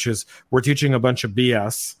do, which is we're teaching a bunch of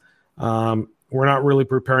BS. We're not really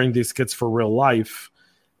preparing these kids for real life.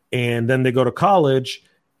 And then they go to college,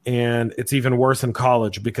 and it's even worse in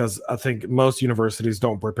college because I think most universities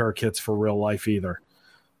don't prepare kids for real life either.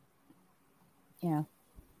 Yeah.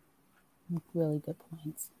 Really good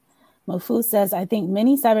points. Mofu says, I think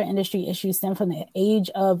many cyber industry issues stem from the age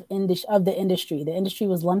of the industry. The industry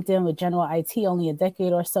was lumped in with general IT only a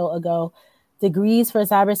decade or so ago. Degrees for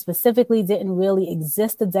cyber specifically didn't really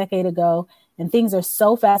exist a decade ago, and things are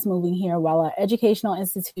so fast moving here. While our educational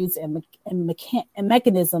institutes and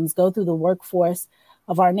mechanisms go through the workforce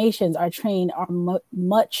of our nations, our trained are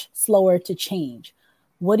much slower to change.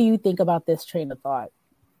 What do you think about this train of thought?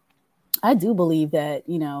 I do believe that,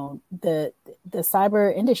 the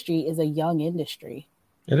cyber industry is a young industry.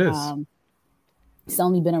 It is. It's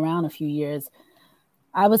only been around a few years.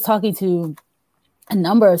 I was talking to a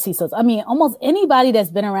number of CISOs. I mean, almost anybody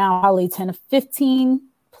that's been around probably 10 to 15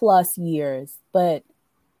 plus years, but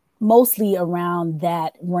mostly around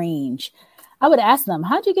that range. I would ask them,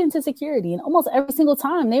 how'd you get into security? And almost every single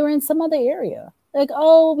time they were in some other area. Like,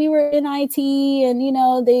 oh, we were in IT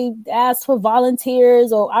and, they asked for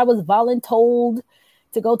volunteers, or I was voluntold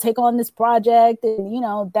to go take on this project.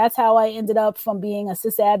 And, that's how I ended up from being a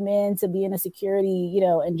sysadmin to being a security,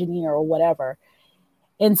 engineer or whatever.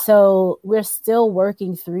 And so we're still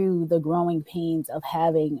working through the growing pains of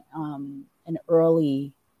having a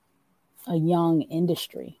young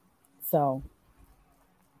industry. So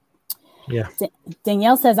yeah.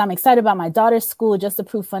 Danielle says, I'm excited about my daughter's school, just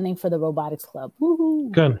approved funding for the robotics club.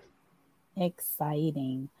 Woo-hoo. Good.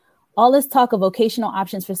 Exciting. All this talk of vocational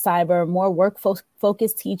options for cyber, more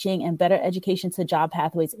work-focused teaching, and better education to job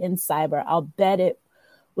pathways in cyber. I'll bet it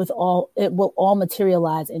will all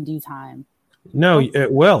materialize in due time. No,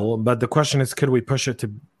 it will. But the question is, could we push it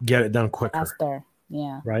to get it done quicker? Faster.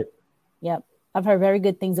 Yeah. Right. Yep. I've heard very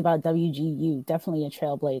good things about WGU. Definitely a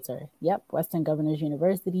trailblazer. Yep. Western Governors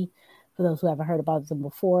University. For those who haven't heard about them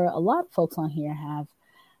before, a lot of folks on here have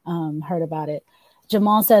heard about it.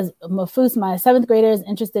 Jamal says, Mafus, my 7th grader is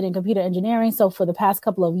interested in computer engineering. So for the past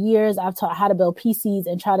couple of years, I've taught how to build PCs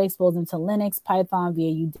and try to expose him to Linux, Python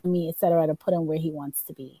via Udemy, etc., to put him where he wants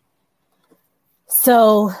to be.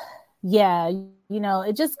 So, yeah,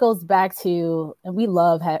 it just goes back to, and we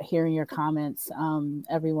love hearing your comments,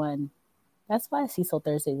 everyone. That's why CISO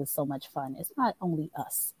Thursdays is so much fun. It's not only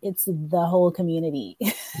us, it's the whole community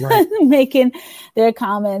right. making their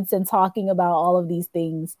comments and talking about all of these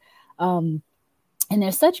things. And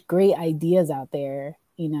there's such great ideas out there,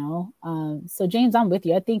 So James, I'm with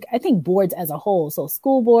you. I think boards as a whole, so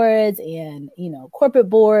school boards and, corporate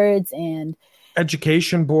boards and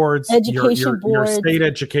education boards, your state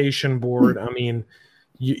education board. I mean,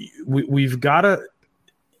 we've got to,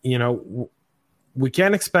 we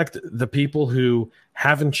can't expect the people who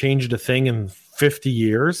haven't changed a thing in 50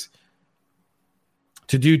 years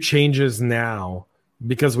to do changes now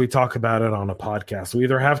because we talk about it on a podcast. We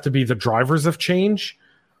either have to be the drivers of change,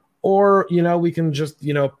 or, we can just,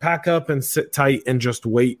 pack up and sit tight and just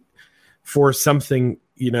wait for something,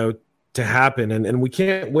 to happen. And we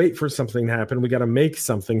can't wait for something to happen. We got to make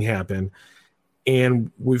something happen.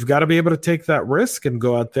 And we've got to be able to take that risk and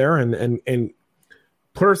go out there and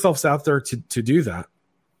put ourselves out there to do that.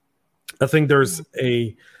 I think there's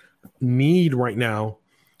a need right now,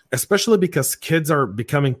 especially because kids are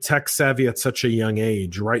becoming tech savvy at such a young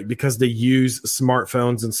age, right? Because they use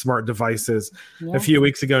smartphones and smart devices. Yeah. A few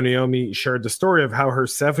weeks ago, Naomi shared the story of how her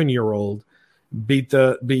 7-year-old beat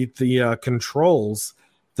the controls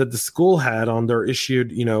that the school had on their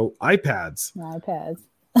issued, iPads.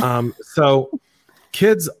 So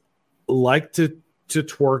kids like to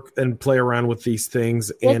twerk and play around with these things.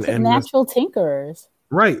 They're natural tinkerers.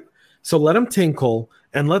 Right. So let them tinkle,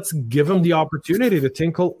 and let's give them the opportunity to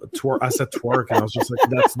tinkle. I said twerk, and I was just like,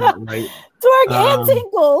 that's not right. Twerk and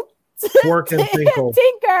tinkle. Twerk and tinkle.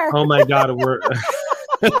 Tinker. Oh my God, we're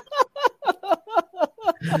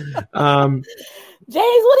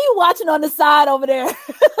James, what are you watching on the side over there?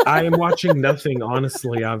 I am watching nothing,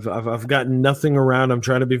 honestly. I've got nothing around. I'm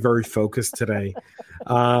trying to be very focused today.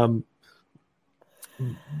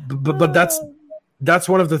 But that's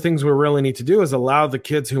one of the things we really need to do is allow the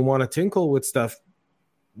kids who want to tinkle with stuff,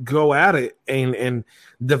 go at it and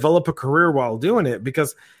develop a career while doing it.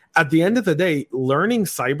 Because at the end of the day, learning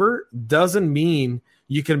cyber doesn't mean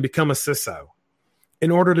you can become a CISO.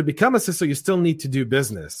 In order to become a CISO, you still need to do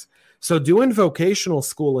business. So doing vocational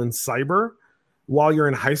school in cyber while you're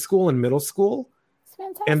in high school and middle school,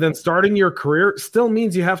 and then starting your career still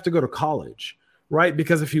means you have to go to college, right?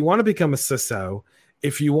 Because if you want to become a CISO,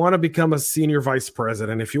 if you want to become a senior vice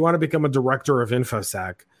president, if you want to become a director of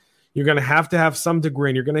InfoSec, you're going to have some degree,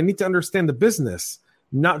 and you're going to need to understand the business,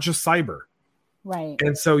 not just cyber. Right.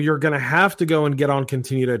 And so you're going to have to go and get on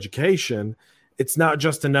continued education. It's not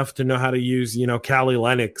just enough to know how to use, Kali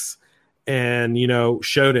Linux and,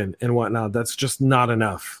 Shodan and whatnot. That's just not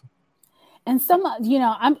enough. And some,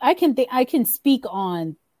 I can speak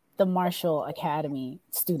on the Marshall Academy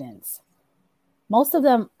students. Most of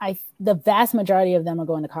them, the vast majority of them are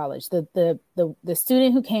going to college. The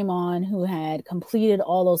student who came on, who had completed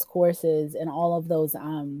all those courses and all of those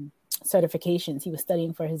certifications, he was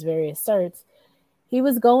studying for his various certs. He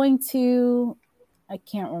was going to, I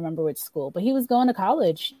can't remember which school, but he was going to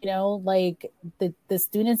college. Like the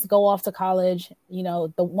students go off to college.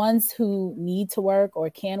 The ones who need to work or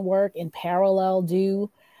can work in parallel do.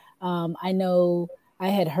 I know I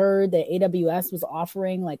had heard that AWS was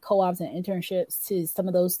offering like co-ops and internships to some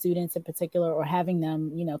of those students in particular, or having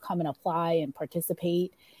them, come and apply and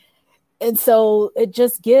participate. And so it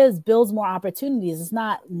just builds more opportunities. It's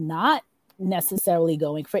not necessarily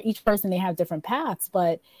going for each person. They have different paths,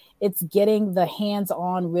 but it's getting the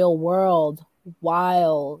hands-on real world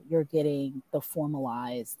while you're getting the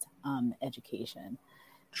formalized education.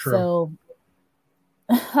 True. So,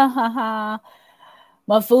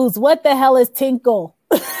 Mahfouz, what the hell is Tinkle?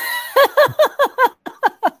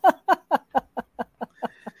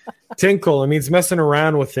 Tinkle, it means messing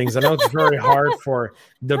around with things. I know it's very hard for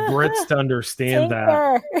the Brits to understand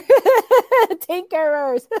that.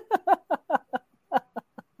 Tinkerers.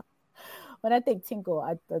 When I think tinkle,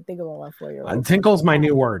 I think of my 4-year-old. Tinkle's my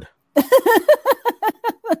new word.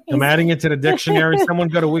 I'm adding it to the dictionary. Someone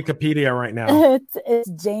go to Wikipedia right now. It's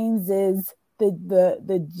James's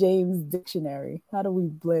the James dictionary. How do we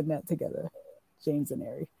blend that together? James and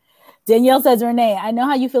Ari. Danielle says, Renee, I know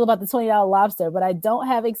how you feel about the $20 lobster, but I don't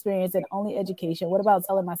have experience in only education. What about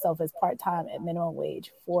selling myself as part-time at minimum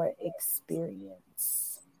wage for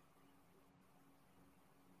experience?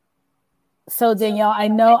 So Danielle, I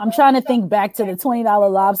know I'm trying to think back to the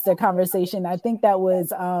 $20 lobster conversation. I think that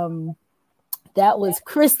was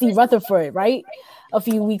Christy Rutherford, right? A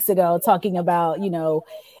few weeks ago, talking about,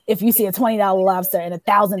 if you see a $20 lobster and a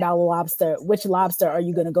 $1,000 lobster, which lobster are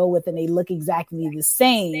you going to go with? And they look exactly the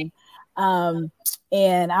same.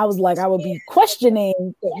 And I was like, I would be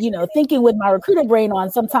questioning, thinking with my recruiter brain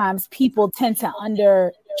on, sometimes people tend to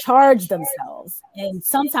undercharge themselves and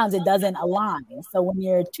sometimes it doesn't align. So when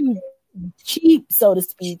you're too cheap, so to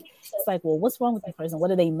speak, it's like, well, what's wrong with this person?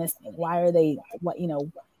 What are they missing? Why are they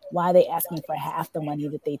asking for half the money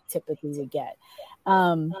that they typically would get?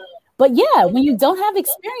 But yeah, when you don't have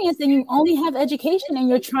experience and you only have education and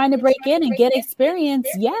you're trying to break in and get experience,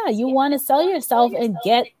 yeah, you want to sell yourself and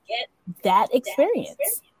get that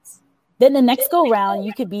experience. Then the next go round,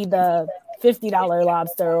 you could be the $50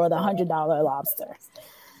 lobster or the $100 lobster.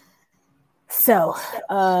 So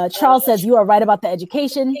Charles says, you are right about the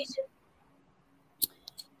education.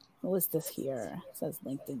 What was this here? It says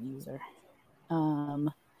LinkedIn user.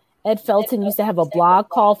 Ed Felton used to have a blog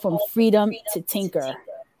called From Freedom to Tinker.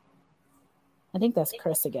 I think that's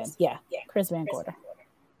Chris again. Yeah, Chris Van Gorder.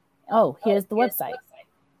 Oh, here's the website.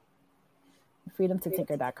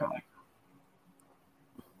 freedomtotinker.com.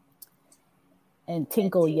 And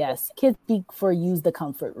Tinkle, yes. Kids speak for use the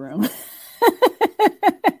comfort room.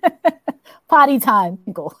 Potty time,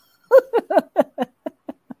 Tinkle.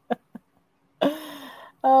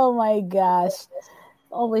 Oh my gosh.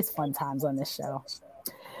 Always fun times on this show.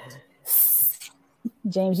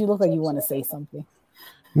 James, you look like you want to say something.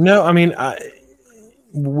 No, I mean,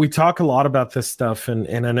 we talk a lot about this stuff,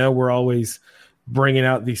 and I know we're always bringing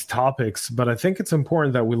out these topics, but I think it's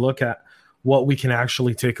important that we look at what we can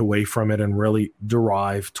actually take away from it and really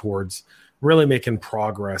derive towards really making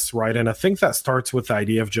progress, right? And I think that starts with the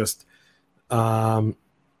idea of just, I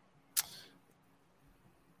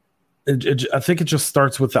think it just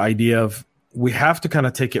starts with the idea of we have to kind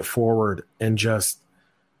of take it forward and just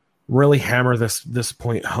really hammer this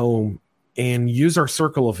point home and use our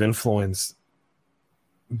circle of influence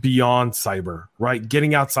beyond cyber, right?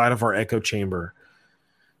 Getting outside of our echo chamber.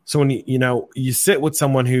 So when you sit with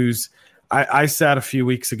someone who's, I sat a few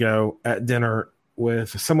weeks ago at dinner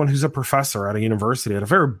with someone who's a professor at a university, at a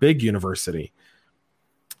very big university.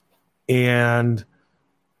 And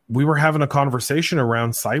we were having a conversation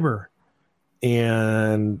around cyber.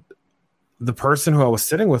 And the person who I was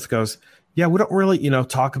sitting with goes, yeah, we don't really,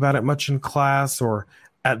 talk about it much in class or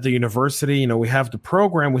at the university. We have the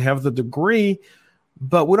program, we have the degree,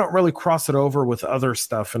 but we don't really cross it over with other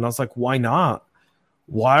stuff. And I was like, why not?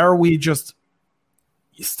 Why are we just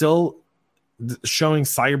still showing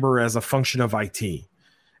cyber as a function of IT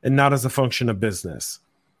and not as a function of business?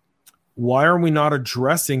 Why are we not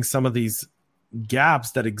addressing some of these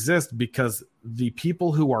gaps that exist? Because the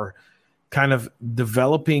people who are kind of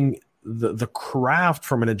developing the craft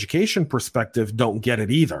from an education perspective don't get it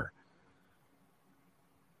either.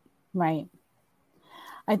 Right.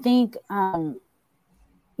 I think,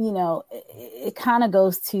 it kind of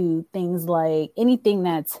goes to things like anything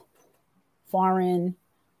that's foreign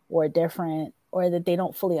or different or that they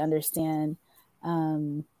don't fully understand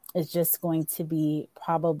is just going to be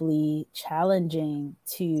probably challenging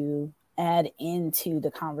to add into the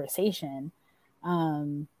conversation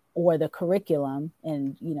or the curriculum.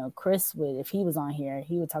 And, Chris would, if he was on here,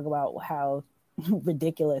 he would talk about how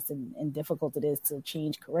ridiculous and difficult it is to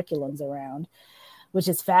change curriculums around, which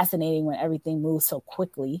is fascinating when everything moves so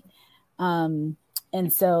quickly. And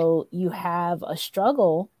so you have a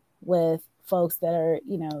struggle with folks that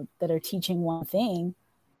are teaching one thing.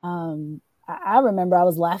 I remember I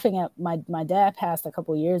was laughing at my dad passed a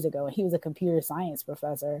couple of years ago, and he was a computer science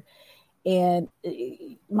professor. And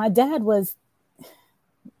my dad was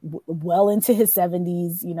well into his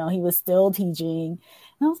 70s, he was still teaching.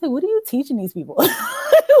 And I was like, what are you teaching these people? What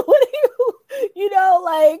are you,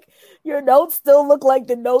 like your notes still look like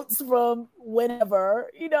the notes from whenever,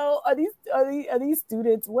 are these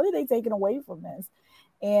students, what are they taking away from this?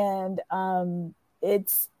 And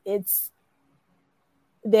it's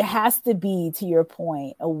there has to be, to your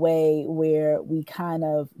point, a way where we kind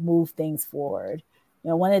of move things forward.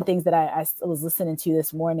 One of the things that I was listening to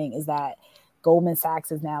this morning is that Goldman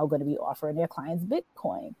Sachs is now going to be offering their clients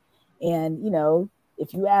Bitcoin. And,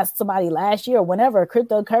 if you ask somebody last year or whenever,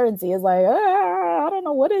 cryptocurrency is like, I don't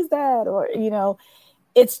know, what is that? Or,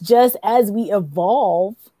 it's just as we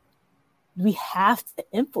evolve, we have to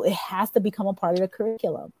it has to become a part of the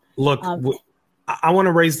curriculum. Look, I want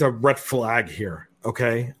to raise the red flag here.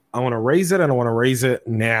 Okay. I want to raise it, and I want to raise it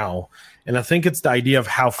now. And I think it's the idea of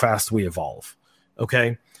how fast we evolve.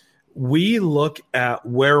 Okay. We look at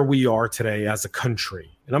where we are today as a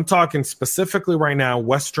country. And I'm talking specifically right now,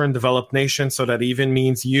 Western developed nation. So that even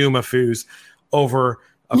means you, Mafuz, over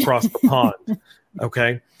across the pond.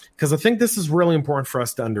 Okay. Because I think this is really important for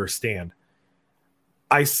us to understand.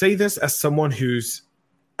 I say this as someone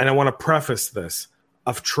and I want to preface this,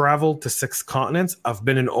 I've traveled to 6 continents. I've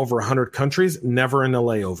been in over 100 countries, never in a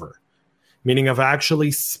layover. Meaning I've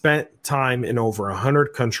actually spent time in over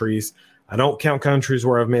 100 countries. I don't count countries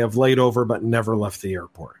where I may have laid over, but never left the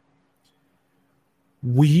airport.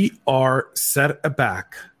 We are set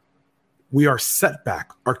back.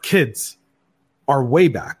 Our kids are way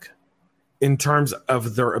back in terms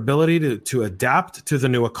of their ability to adapt to the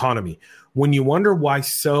new economy. When you wonder why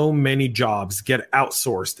so many jobs get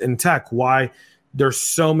outsourced in tech, why there's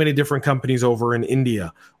so many different companies over in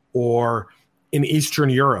India or in Eastern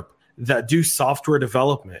Europe that do software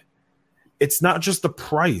development, it's not just the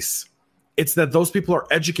price. It's that those people are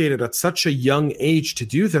educated at such a young age to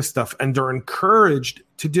do this stuff, and they're encouraged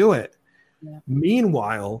to do it. Yeah.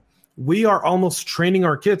 Meanwhile, we are almost training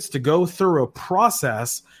our kids to go through a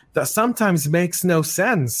process that sometimes makes no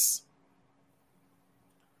sense.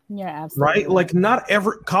 Yeah, absolutely. Right? Like not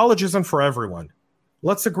every college isn't for everyone.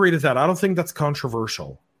 Let's agree to that. I don't think that's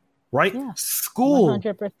controversial. Right? Yeah, school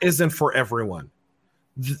 100%. Isn't for everyone.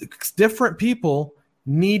 Different people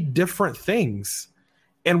need different things.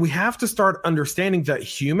 And we have to start understanding that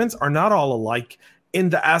humans are not all alike in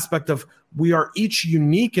the aspect of we are each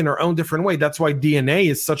unique in our own different way. That's why DNA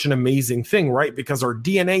is such an amazing thing, right? Because our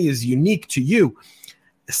DNA is unique to you.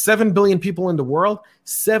 7 billion people in the world,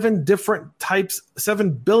 7 billion different types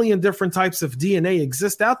of DNA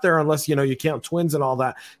exist out there, unless, you count twins and all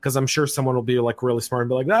that. Because I'm sure someone will be like really smart and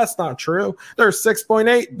be like, that's not true. There's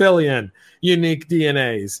 6.8 billion unique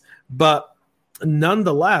DNAs. But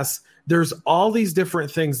nonetheless, there's all these different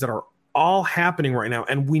things that are all happening right now,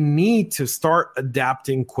 and we need to start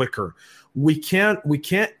adapting quicker. We can't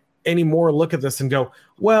anymore look at this and go,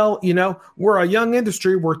 well, we're a young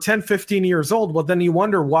industry. We're 10, 15 years old. Well, then you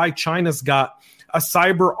wonder why China's got a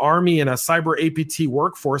cyber army and a cyber APT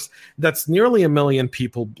workforce that's nearly 1 million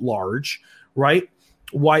people large, right?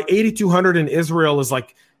 Why 8,200 in Israel is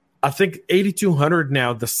like, I think 8,200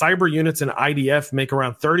 now, the cyber units in IDF make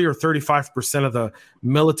around 30 or 35% of the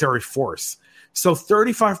military force. So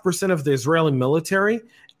 35% of the Israeli military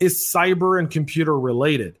is cyber and computer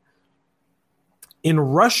related. In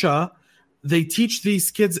Russia, they teach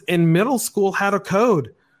these kids in middle school how to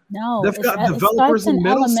code. No, they've got developers in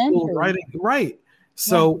middle school writing. Right.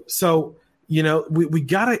 So we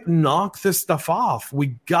got to knock this stuff off.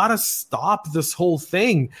 We got to stop this whole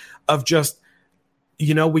thing of just,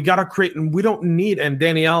 we got to create, and we don't need, and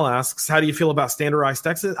Danielle asks, how do you feel about standardized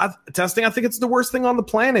testing? I think it's the worst thing on the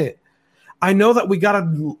planet. I know that we got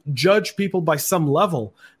to judge people by some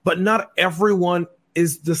level, but not everyone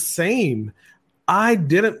is the same. I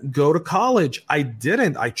didn't go to college. I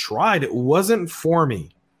tried. It wasn't for me.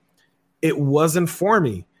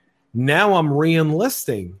 Now I'm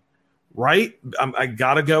re-enlisting, right? I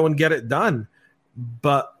got to go and get it done.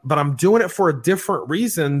 But I'm doing it for a different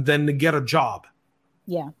reason than to get a job.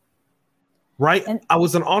 Yeah. Right? And I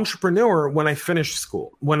was an entrepreneur when I finished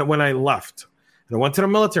school, when I left. And I went to the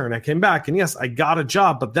military and I came back. And yes, I got a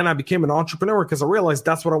job, but then I became an entrepreneur because I realized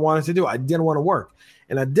that's what I wanted to do. I didn't want to work.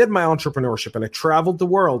 And I did my entrepreneurship and I traveled the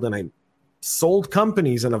world and I sold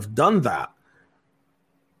companies and I've done that.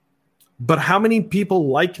 But how many people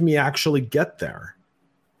like me actually get there?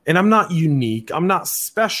 And I'm not unique. I'm not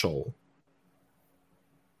special.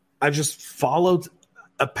 I just followed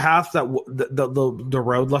a path that the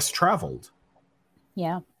road less traveled.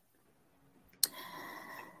 Yeah.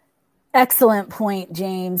 Excellent point,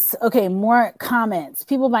 James. Okay, more comments.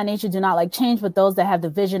 People by nature do not like change, but those that have the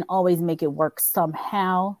vision always make it work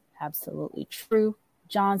somehow. Absolutely true.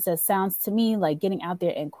 John says, sounds to me like getting out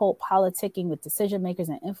there and, quote, politicking with decision makers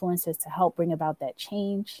and influencers to help bring about that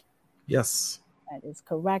change. Yes. That is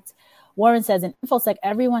correct. Warren says, in InfoSec,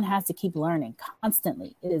 everyone has to keep learning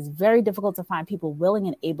constantly. It is very difficult to find people willing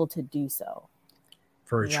and able to do so.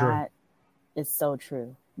 Very true. That is so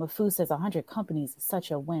true. Mafu says 100 companies is such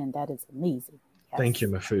a win. That is amazing. Yes. Thank you,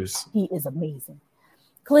 Mafuz. He is amazing.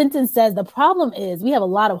 Clinton says the problem is we have a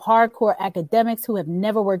lot of hardcore academics who have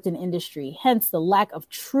never worked in industry, hence the lack of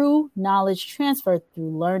true knowledge transfer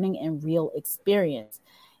through learning and real experience.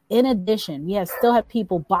 In addition, we still have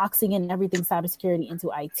people boxing in everything cybersecurity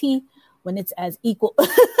into IT when it's as equal,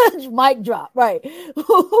 mic drop, right?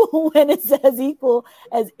 When it's as equal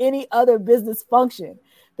as any other business function.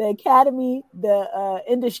 The academy, the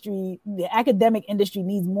industry, the academic industry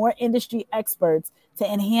needs more industry experts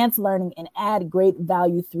to enhance learning and add great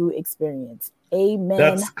value through experience. Amen.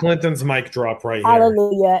 That's Clinton's mic drop right here.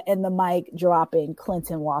 Hallelujah. And the mic dropping,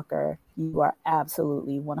 Clinton Walker. You are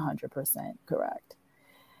absolutely 100% correct.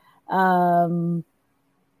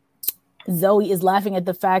 Zoe is laughing at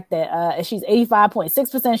the fact that she's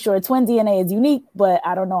 85.6% sure twin DNA is unique, but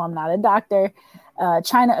I don't know. I'm not a doctor.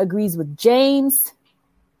 China agrees with James.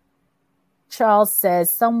 Charles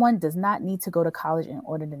says someone does not need to go to college in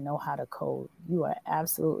order to know how to code. You are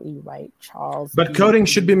absolutely right, Charles. But coding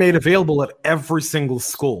should be made available at every single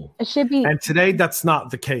school. It should be. And today, that's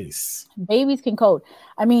not the case. Babies can code.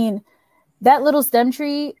 I mean, that little STEM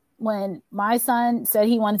tree, when my son said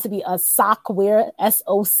he wanted to be a software,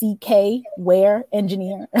 SOCK,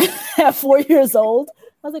 engineer at 4 years old,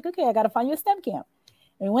 I was like, okay, I got to find you a STEM camp.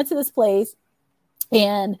 And we went to this place.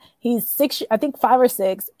 And he's 6, I think 5 or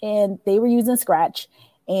 6, and they were using Scratch,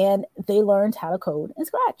 and they learned how to code in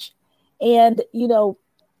Scratch. And, you know,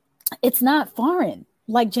 it's not foreign.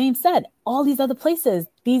 Like James said, all these other places,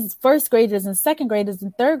 these first graders and second graders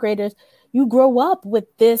and third graders, you grow up with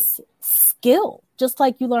this skill, just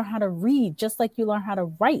like you learn how to read, just like you learn how to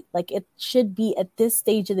write. Like it should be at this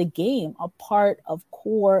stage of the game, a part of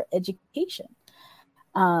core education.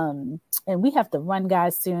 And we have to run,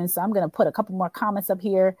 guys, soon. So I'm going to put a couple more comments up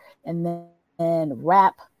here and then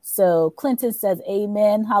wrap. So Clinton says,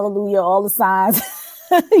 amen, hallelujah, all the signs.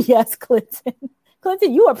 Yes, Clinton.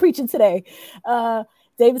 Clinton, you are preaching today.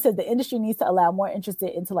 David says the industry needs to allow more interested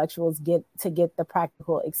intellectuals get the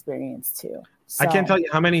practical experience too. So, I can't tell you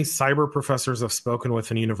how many cyber professors I've spoken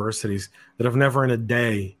with in universities that have never in a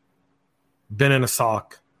day been in a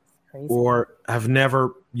SOC or have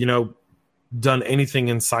never, done anything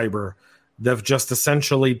in cyber. They've just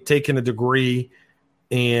essentially taken a degree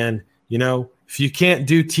and, if you can't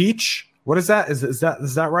do teach, what is that? Is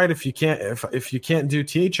that right? If you can't do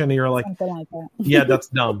teach and you're like that. Yeah, that's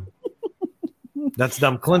dumb. That's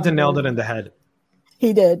dumb. Clinton nailed it in the head.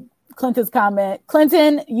 He did. Clinton's comment.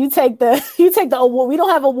 Clinton, you take the award. We don't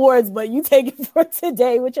have awards, but you take it for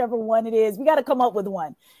today, whichever one it is. We got to come up with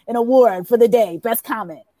an award for the day. Best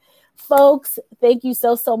comment. Folks, thank you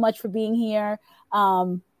so much for being here.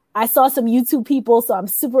 I saw some YouTube people, so I'm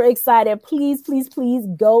super excited. Please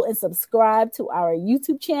go and subscribe to our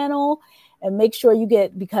YouTube channel and make sure you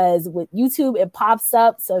because with YouTube, it pops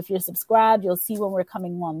up. So if you're subscribed, you'll see when we're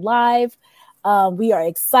coming on live. We are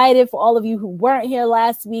excited for all of you who weren't here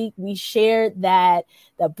last week. We shared that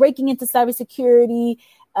the Breaking Into Cybersecurity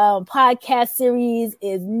podcast series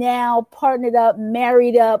is now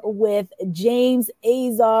married up with James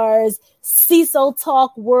Azar's CISO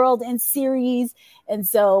Talk World and Series. And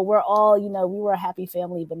so we're all, we were a happy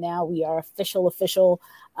family, but now we are official.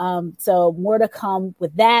 So more to come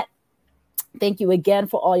with that. Thank you again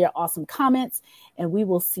for all your awesome comments, and we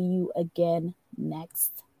will see you again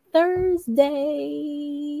next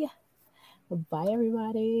Thursday. Bye,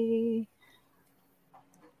 everybody.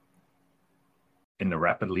 in the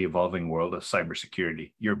rapidly evolving world of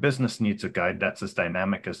cybersecurity. Your business needs a guide that's as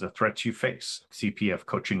dynamic as the threats you face. CPF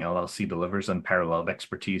Coaching LLC delivers unparalleled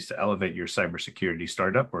expertise to elevate your cybersecurity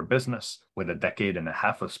startup or business with a decade and a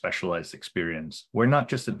half of specialized experience. We're not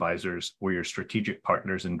just advisors, we're your strategic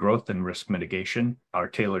partners in growth and risk mitigation. Our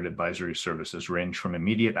tailored advisory services range from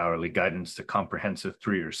immediate hourly guidance to comprehensive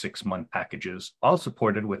 3 or 6 month packages, all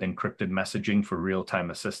supported with encrypted messaging for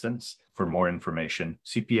real-time assistance. For more information,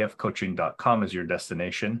 cpfcoaching.com is your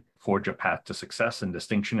destination. Forge a path to success and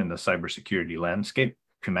distinction in the cybersecurity landscape.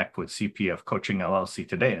 Connect with CPF Coaching LLC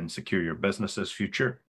today and secure your business's future